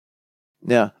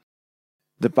 Now,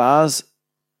 the bars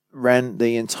ran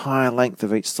the entire length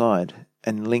of each side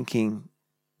and linking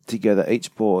together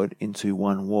each board into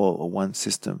one wall or one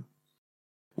system.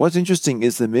 What's interesting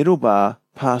is the middle bar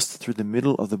passed through the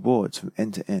middle of the boards from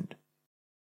end to end.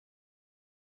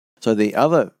 So the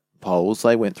other poles,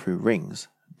 they went through rings,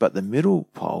 but the middle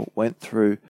pole went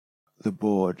through the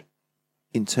board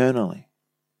internally.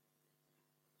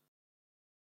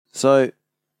 So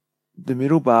the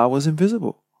middle bar was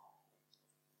invisible.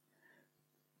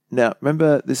 Now,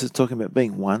 remember, this is talking about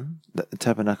being one, that the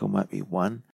tabernacle might be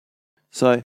one.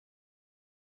 So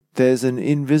there's an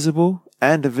invisible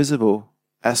and a visible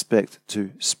aspect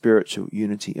to spiritual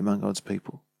unity among God's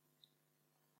people.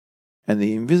 And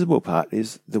the invisible part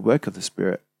is the work of the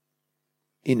Spirit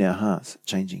in our hearts,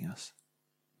 changing us.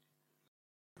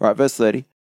 Right, verse 30.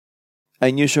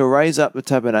 And you shall raise up the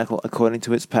tabernacle according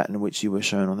to its pattern which you were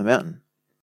shown on the mountain.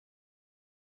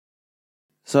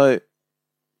 So,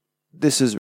 this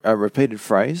is a repeated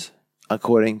phrase,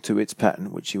 according to its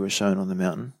pattern which you were shown on the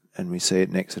mountain. And we see it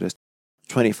in Exodus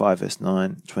 25 verse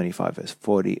 9, 25 verse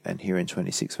 40, and here in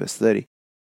 26 verse 30.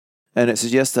 And it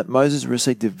suggests that Moses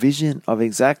received a vision of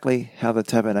exactly how the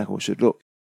tabernacle should look.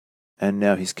 And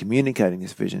now he's communicating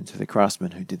this vision to the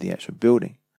craftsmen who did the actual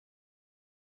building.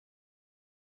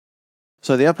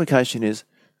 So the application is,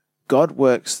 God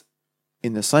works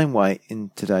in the same way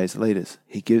in today's leaders.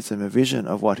 He gives them a vision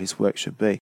of what his work should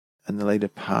be, and the leader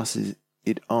passes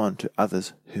it on to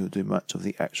others who will do much of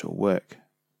the actual work.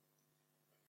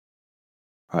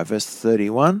 All right, verse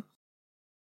 31.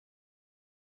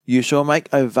 You shall make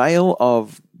a veil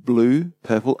of blue,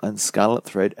 purple, and scarlet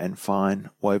thread and fine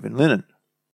woven linen.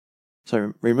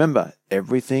 So remember,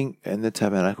 everything in the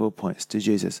tabernacle points to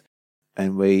Jesus,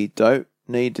 and we don't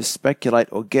need to speculate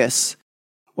or guess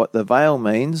what the veil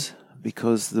means,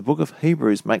 because the book of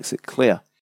Hebrews makes it clear.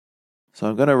 So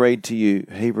I'm going to read to you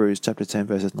Hebrews chapter 10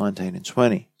 verses 19 and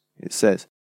 20. It says,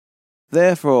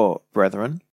 Therefore,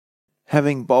 brethren,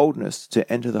 having boldness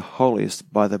to enter the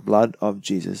holiest by the blood of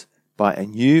Jesus, by a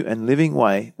new and living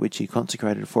way which he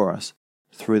consecrated for us,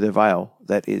 through the veil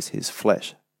that is his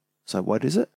flesh. So what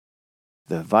is it?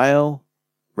 The veil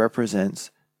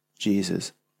represents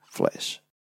Jesus' flesh.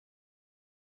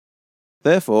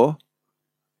 Therefore,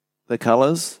 the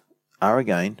colours are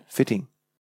again fitting.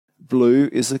 Blue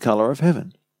is the colour of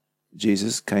heaven.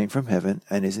 Jesus came from heaven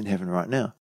and is in heaven right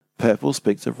now. Purple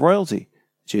speaks of royalty.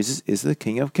 Jesus is the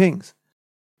King of Kings.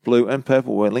 Blue and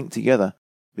purple were linked together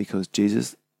because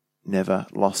Jesus never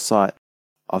lost sight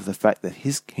of the fact that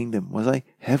his kingdom was a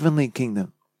heavenly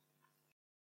kingdom.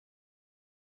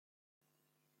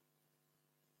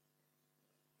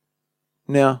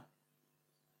 Now,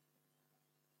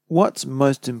 what's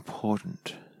most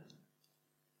important?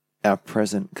 Our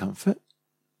present comfort?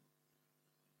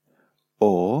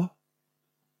 Or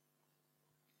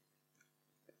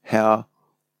how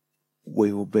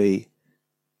we will be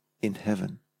in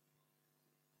heaven?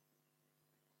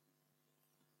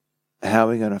 How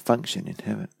are we going to function in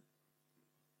heaven?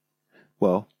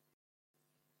 Well,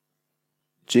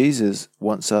 Jesus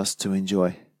wants us to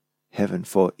enjoy heaven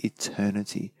for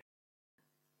eternity.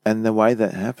 And the way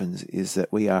that happens is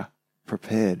that we are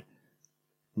prepared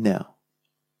now.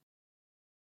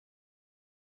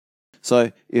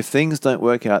 So if things don't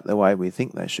work out the way we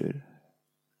think they should,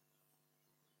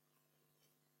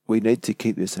 we need to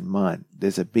keep this in mind.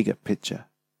 There's a bigger picture.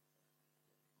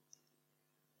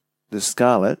 The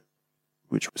scarlet,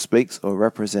 which speaks or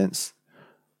represents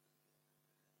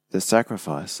the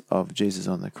sacrifice of Jesus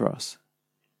on the cross,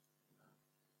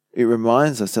 it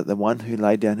reminds us that the one who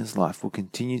laid down his life will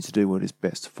continue to do what is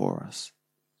best for us.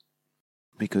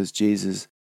 Because Jesus'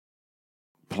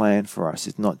 plan for us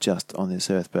is not just on this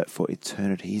earth, but for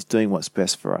eternity. He's doing what's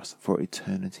best for us for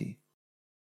eternity.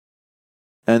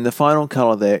 And the final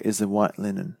colour there is the white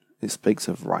linen. It speaks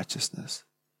of righteousness.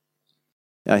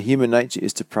 Our human nature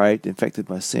is depraved, infected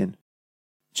by sin.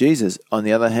 Jesus, on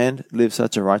the other hand, lived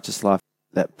such a righteous life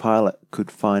that Pilate could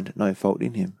find no fault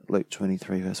in him. Luke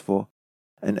 23 verse 4.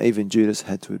 And even Judas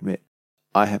had to admit,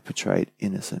 I have betrayed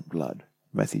innocent blood.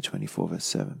 Matthew 24 verse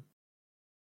 7.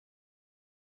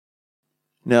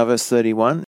 Now verse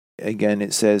 31, again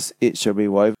it says, it shall be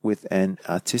woven with an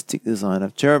artistic design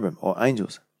of cherubim or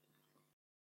angels.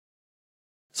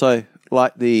 So,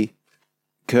 like the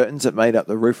curtains that made up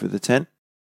the roof of the tent,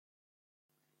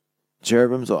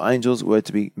 cherubims or angels were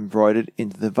to be embroidered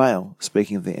into the veil,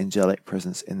 speaking of the angelic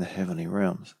presence in the heavenly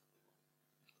realms.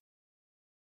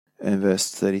 In verse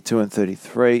 32 and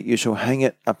 33, you shall hang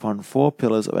it upon 4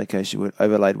 pillars of acacia wood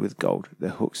overlaid with gold. Their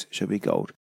hooks shall be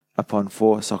gold, upon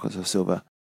 4 sockets of silver.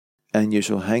 And you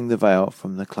shall hang the veil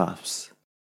from the clasps.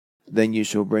 Then you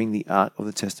shall bring the ark of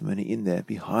the testimony in there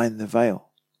behind the veil.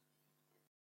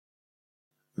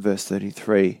 Verse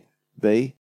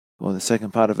 33b, or the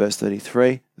second part of verse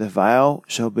 33, the veil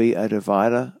shall be a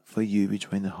divider for you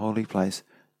between the holy place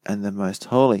and the most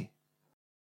holy.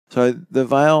 So the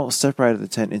veil separated the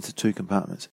tent into 2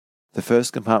 compartments. The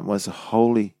first compartment was the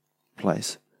holy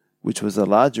place, which was the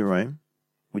larger room,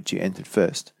 which you entered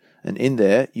first. And in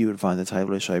there you would find the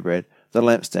table of showbread, the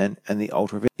lampstand, and the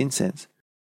altar of incense.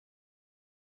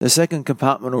 The second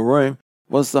compartmental room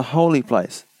was the holy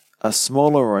place, a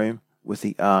smaller room with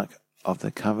the Ark of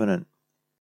the Covenant.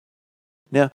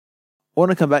 Now, I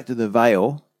want to come back to the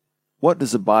veil. What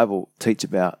does the Bible teach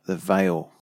about the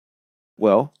veil?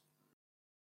 Well,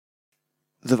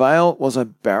 the veil was a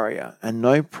barrier, and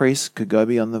no priest could go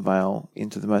beyond the veil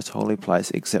into the most holy place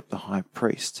except the high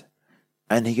priest.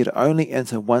 And he could only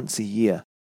enter once a year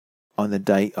on the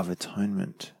Day of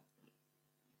Atonement.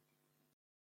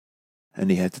 And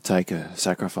he had to take a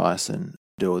sacrifice and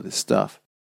do all this stuff.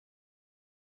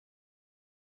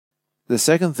 The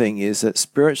second thing is that,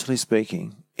 spiritually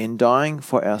speaking, in dying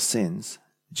for our sins,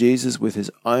 Jesus, with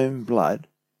his own blood,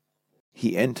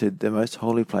 he entered the most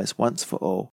holy place once for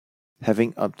all,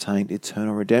 having obtained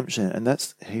eternal redemption. And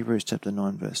that's Hebrews chapter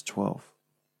 9, verse 12.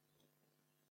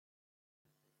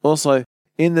 Also,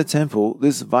 in the temple,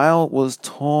 this veil was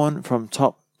torn from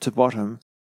top to bottom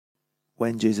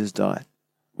when Jesus died,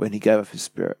 when he gave up his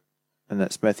spirit. And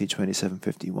that's Matthew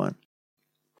 27:51.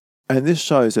 And this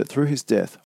shows that through his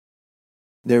death,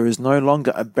 there is no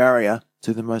longer a barrier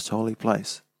to the most holy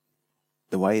place.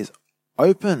 The way is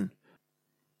open.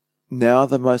 Now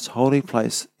the most holy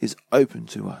place is open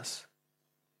to us.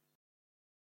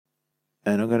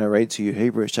 And I'm going to read to you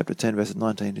Hebrews chapter 10, verses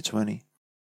 19 to 20.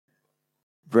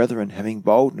 Brethren, having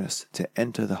boldness to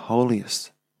enter the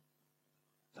holiest,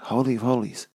 the Holy of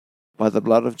Holies, by the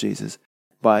blood of Jesus,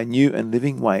 by a new and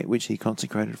living way which he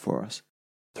consecrated for us,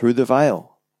 through the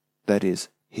veil, that is,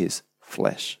 his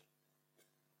flesh.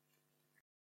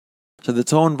 So the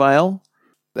torn veil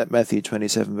that Matthew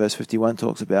 27 verse 51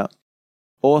 talks about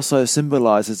also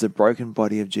symbolizes the broken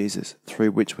body of Jesus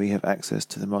through which we have access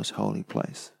to the most holy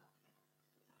place.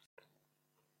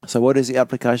 So what is the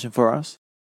application for us?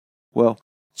 Well,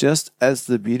 just as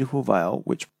the beautiful veil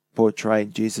which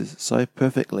portrayed Jesus so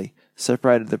perfectly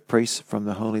separated the priests from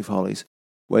the Holy of Holies,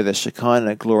 where the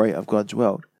Shekinah glory of God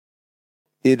dwelled,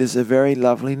 it is the very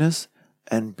loveliness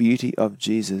and beauty of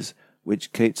Jesus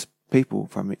which keeps people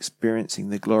from experiencing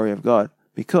the glory of God,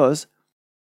 because,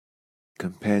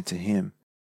 compared to him,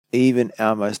 even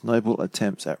our most noble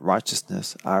attempts at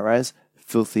righteousness are as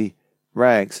filthy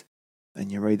rags.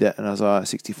 And you read that in Isaiah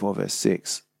 64 verse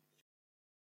 6.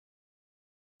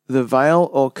 The veil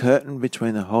or curtain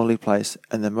between the holy place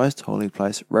and the most holy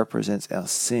place represents our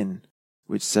sin,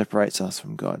 which separates us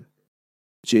from God.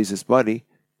 Jesus' body,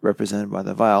 represented by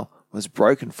the veil, was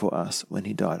broken for us when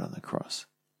he died on the cross.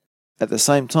 At the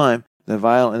same time, the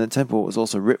veil in the temple was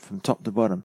also ripped from top to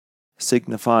bottom,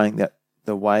 signifying that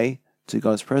the way to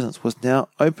God's presence was now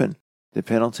open. The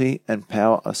penalty and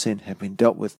power of sin had been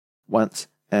dealt with once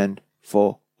and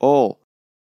for all.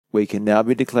 We can now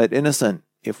be declared innocent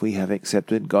if we have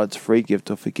accepted God's free gift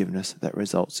of forgiveness that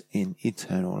results in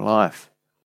eternal life.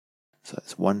 So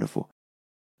it's wonderful.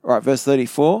 All right, verse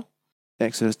 34,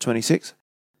 Exodus 26.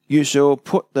 You shall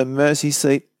put the mercy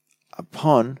seat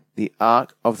upon the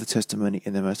ark of the testimony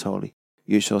in the most holy.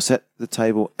 You shall set the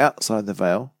table outside the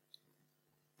veil,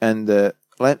 and the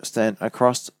lampstand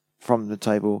across from the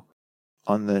table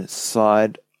on the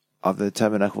side of the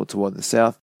tabernacle toward the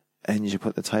south, and you shall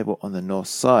put the table on the north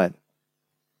side.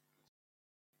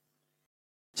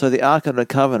 So the Ark of the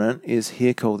Covenant is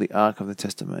here called the Ark of the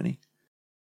Testimony,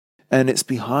 and it's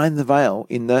behind the veil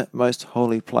in the most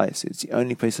holy place. It's the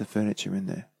only piece of furniture in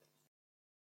there.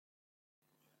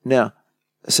 Now,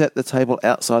 set the table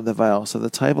outside the veil. So the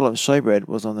table of showbread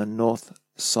was on the north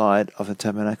side of the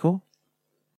tabernacle.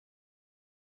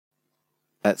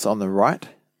 That's on the right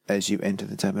as you enter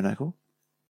the tabernacle.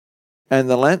 And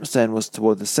the lampstand was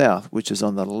toward the south, which is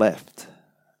on the left.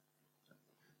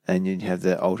 And you'd have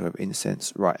the altar of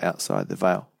incense right outside the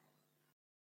veil.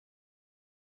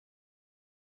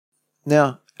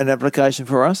 Now, an application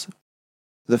for us.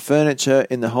 The furniture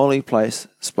in the holy place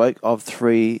spoke of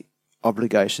three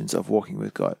obligations of walking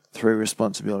with God, three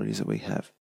responsibilities that we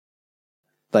have.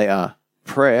 They are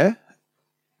prayer,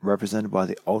 represented by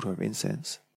the altar of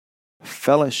incense,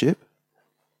 fellowship,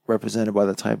 represented by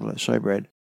the table of showbread,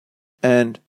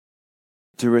 and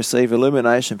to receive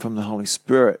illumination from the Holy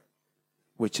Spirit,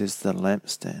 which is the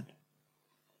lampstand.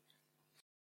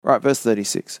 Right, verse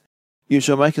 36. You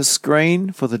shall make a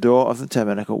screen for the door of the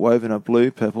tabernacle woven of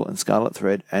blue, purple, and scarlet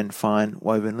thread and fine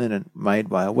woven linen made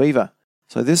by a weaver.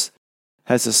 So this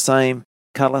has the same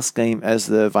colour scheme as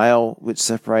the veil which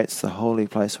separates the holy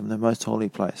place from the most holy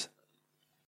place.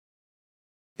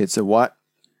 It's a white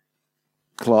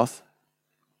cloth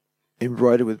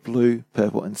embroidered with blue,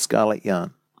 purple, and scarlet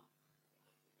yarn.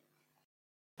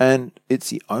 And it's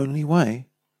the only way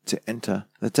to enter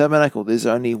the tabernacle. There's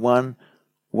only one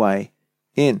way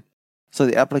in. So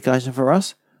the application for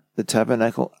us, the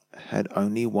tabernacle had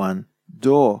only one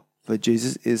door, for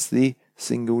Jesus is the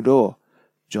single door.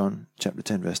 John chapter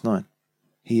 10 verse 9.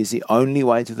 He is the only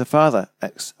way to the Father.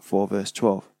 Acts 4 verse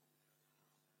 12.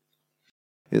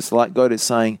 It's like God is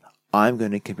saying, I'm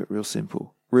going to keep it real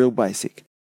simple, real basic.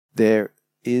 There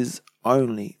is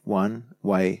only one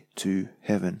way to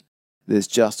heaven. There's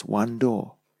just one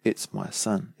door. It's my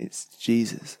Son. It's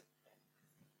Jesus.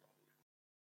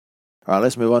 All right,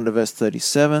 let's move on to verse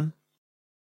 37.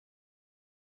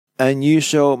 And you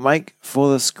shall make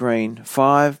for the screen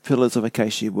 5 pillars of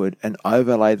acacia wood, and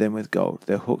overlay them with gold.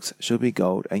 Their hooks shall be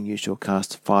gold, and you shall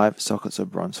cast 5 sockets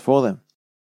of bronze for them.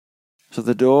 So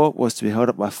the door was to be held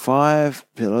up by 5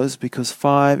 pillars, because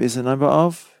 5 is the number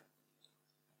of?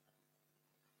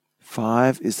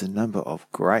 5 is the number of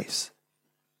grace.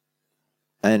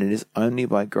 And it is only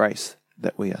by grace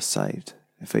that we are saved.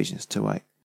 Ephesians 2:8.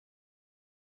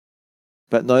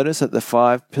 But notice that the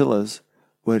 5 pillars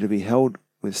were to be held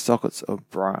with sockets of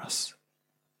brass.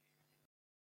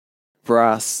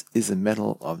 Brass is a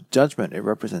metal of judgment. It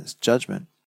represents judgment.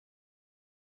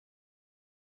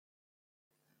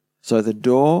 So the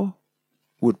door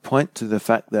would point to the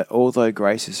fact that although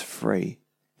grace is free,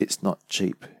 it's not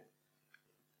cheap.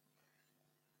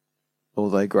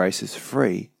 Although grace is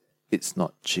free, it's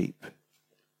not cheap.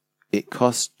 It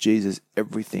cost Jesus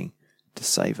everything to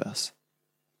save us.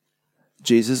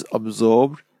 Jesus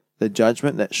absorbed the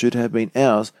judgment that should have been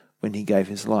ours when he gave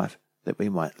his life that we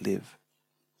might live.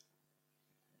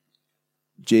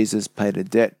 Jesus paid a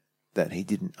debt that he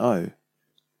didn't owe.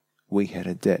 We had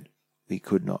a debt we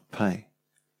could not pay.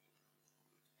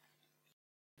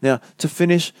 Now, to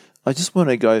finish, I just want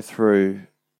to go through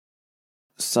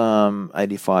Psalm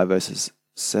 85 verses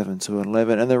 7 to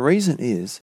 11. And the reason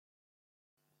is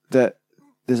that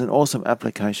there's an awesome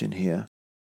application here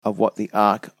of what the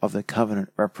Ark of the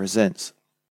Covenant represents.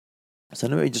 So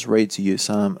let me just read to you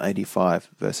Psalm 85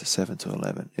 verses 7 to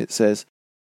 11. It says,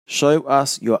 "Show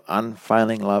us your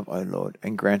unfailing love, O Lord,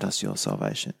 and grant us your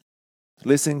salvation.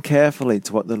 Listen carefully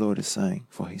to what the Lord is saying,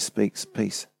 for he speaks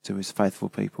peace to his faithful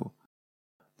people.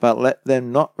 But let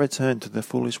them not return to their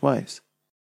foolish ways.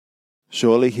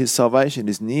 Surely his salvation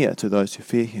is near to those who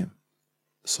fear him,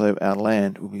 so our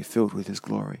land will be filled with his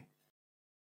glory.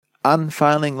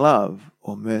 Unfailing love,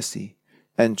 or mercy,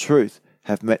 and truth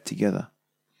have met together.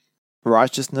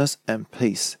 Righteousness and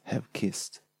peace have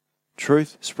kissed.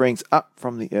 Truth springs up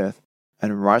from the earth,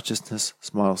 and righteousness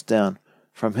smiles down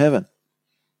from heaven."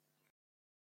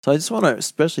 So I just want to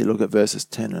especially look at verses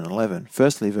 10 and 11.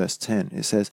 Firstly, verse 10, it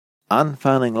says,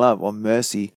 "Unfailing love, or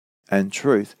mercy, and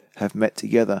truth have met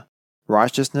together.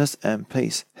 Righteousness and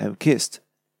peace have kissed."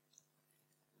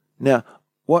 Now,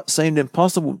 what seemed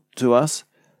impossible to us,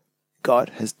 God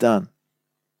has done.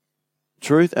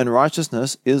 Truth and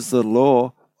righteousness is the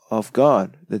law of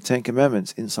God, the Ten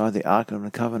Commandments inside the Ark of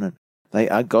the Covenant. They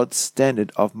are God's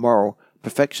standard of moral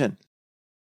perfection.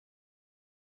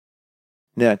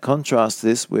 Now, contrast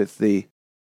this with the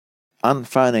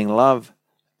unfailing love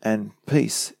and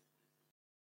peace,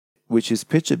 which is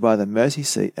pictured by the mercy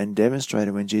seat and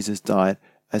demonstrated when Jesus died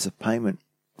as a payment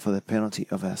for the penalty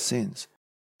of our sins.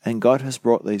 And God has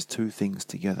brought these two things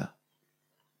together.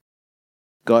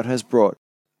 God has brought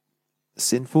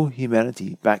sinful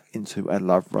humanity back into a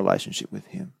love relationship with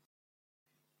him.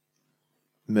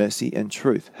 Mercy and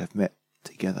truth have met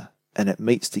together, and it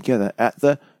meets together at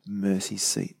the mercy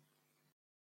seat.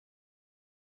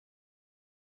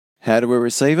 How do we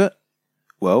receive it?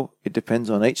 Well, it depends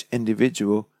on each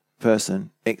individual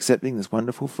person accepting this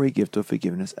wonderful free gift of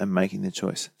forgiveness and making the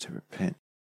choice to repent.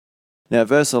 Now,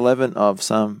 verse 11 of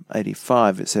Psalm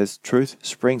 85, it says, "Truth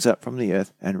springs up from the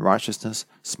earth, and righteousness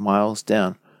smiles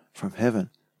down from heaven."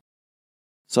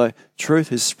 So,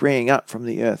 truth is springing up from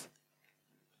the earth.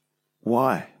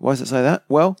 Why? Why does it say that?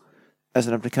 Well, as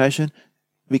an application,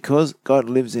 because God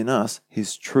lives in us,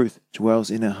 his truth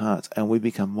dwells in our hearts, and we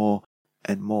become more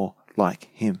and more like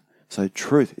him. So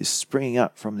truth is springing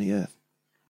up from the earth.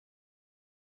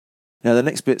 Now the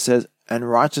next bit says, "And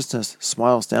righteousness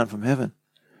smiles down from heaven."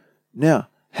 Now,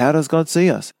 how does God see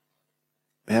us?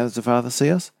 How does the Father see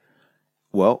us?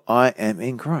 Well, I am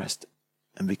in Christ.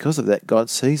 And because of that, God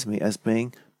sees me as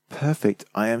being perfect.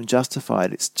 I am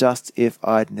justified. It's just if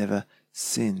I'd never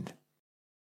sinned.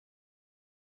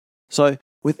 So,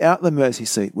 without the mercy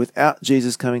seat, without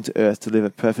Jesus coming to earth to live a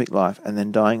perfect life and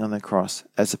then dying on the cross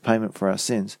as a payment for our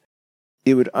sins,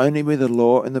 it would only be the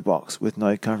law in the box with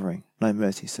no covering, no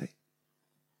mercy seat.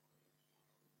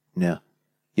 Now,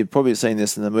 you've probably seen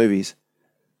this in the movies,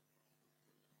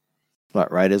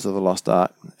 like Raiders of the Lost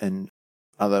Ark and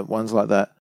other ones like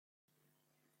that.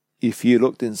 If you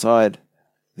looked inside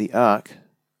the ark,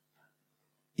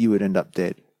 you would end up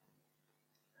dead.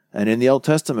 And in the Old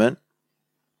Testament,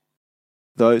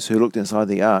 those who looked inside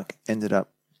the ark ended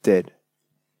up dead.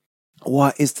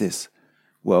 Why is this?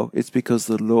 Well, it's because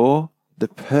the law, the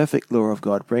perfect law of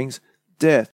God, brings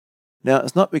death. Now,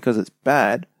 it's not because it's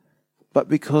bad, but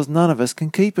because none of us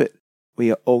can keep it.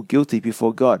 We are all guilty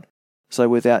before God. So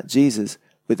without Jesus,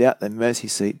 without the mercy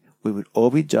seat, we would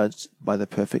all be judged by the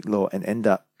perfect law and end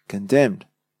up condemned.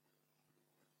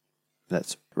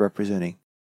 That's representing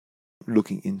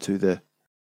looking into the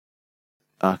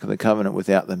Ark of the Covenant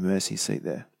without the mercy seat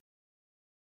there.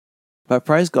 But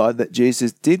praise God that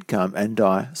Jesus did come and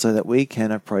die so that we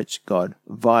can approach God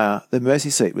via the mercy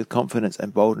seat with confidence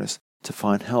and boldness to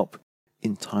find help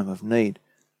in time of need.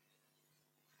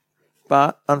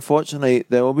 But unfortunately,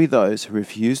 there will be those who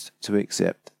refuse to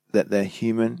accept that their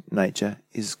human nature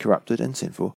is corrupted and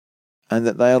sinful, and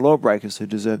that they are lawbreakers who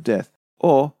deserve death.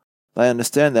 Or they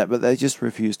understand that, but they just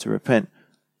refuse to repent,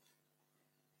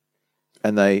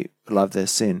 and they love their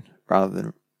sin rather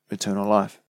than eternal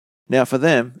life. Now for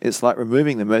them, it's like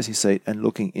removing the mercy seat and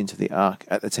looking into the ark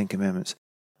at the Ten Commandments.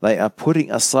 They are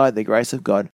putting aside the grace of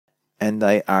God, and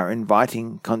they are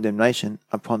inviting condemnation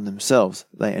upon themselves.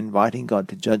 They are inviting God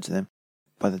to judge them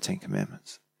by the Ten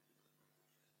Commandments.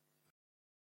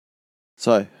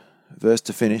 So, verse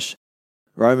to finish,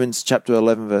 Romans chapter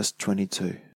 11 verse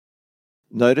 22.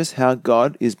 Notice how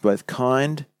God is both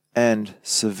kind and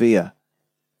severe.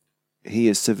 He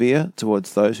is severe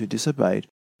towards those who disobeyed,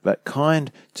 but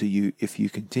kind to you if you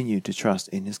continue to trust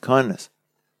in his kindness.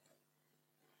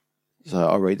 So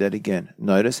I'll read that again.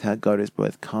 Notice how God is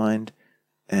both kind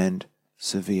and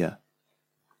severe.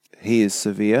 He is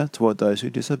severe toward those who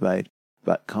disobeyed,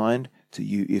 but kind to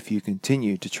you if you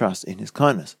continue to trust in his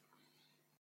kindness.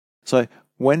 So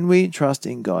when we trust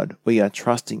in God, we are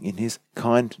trusting in his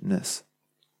kindness.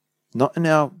 Not in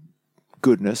our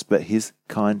goodness, but his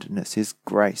kindness, his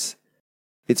grace.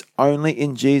 It's only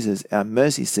in Jesus, our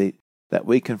mercy seat, that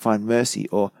we can find mercy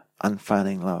or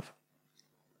unfailing love.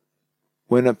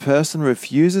 When a person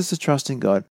refuses to trust in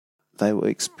God, they will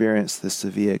experience the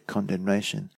severe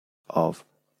condemnation of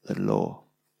the law.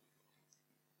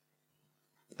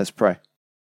 Let's pray.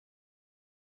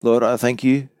 Lord, I thank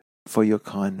you for your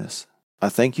kindness. I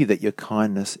thank you that your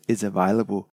kindness is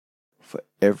available for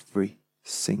every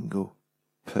single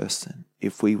person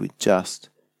if we would just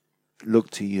look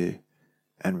to you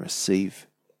and receive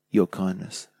your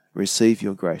kindness, receive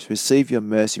your grace, receive your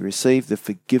mercy, receive the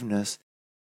forgiveness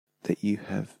that you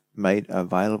have made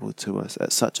available to us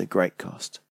at such a great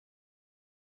cost.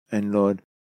 And Lord,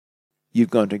 you've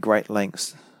gone to great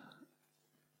lengths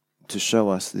to show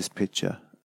us this picture,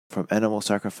 from animal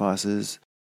sacrifices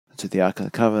to the Ark of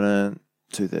the Covenant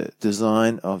to the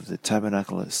design of the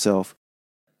tabernacle itself.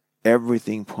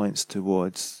 Everything points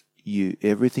towards you.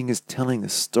 Everything is telling the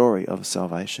story of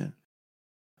salvation.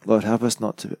 Lord, help us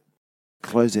not to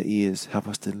close our ears. Help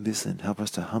us to listen. Help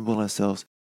us to humble ourselves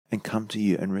and come to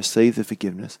you and receive the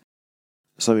forgiveness,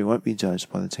 so we won't be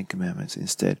judged by the Ten Commandments.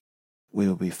 Instead, we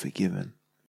will be forgiven.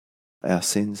 Our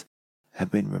sins have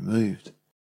been removed.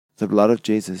 The blood of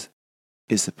Jesus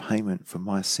is the payment for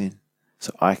my sin,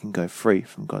 so I can go free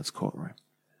from God's courtroom.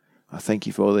 I thank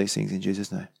you for all these things in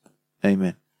Jesus' name.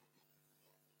 Amen.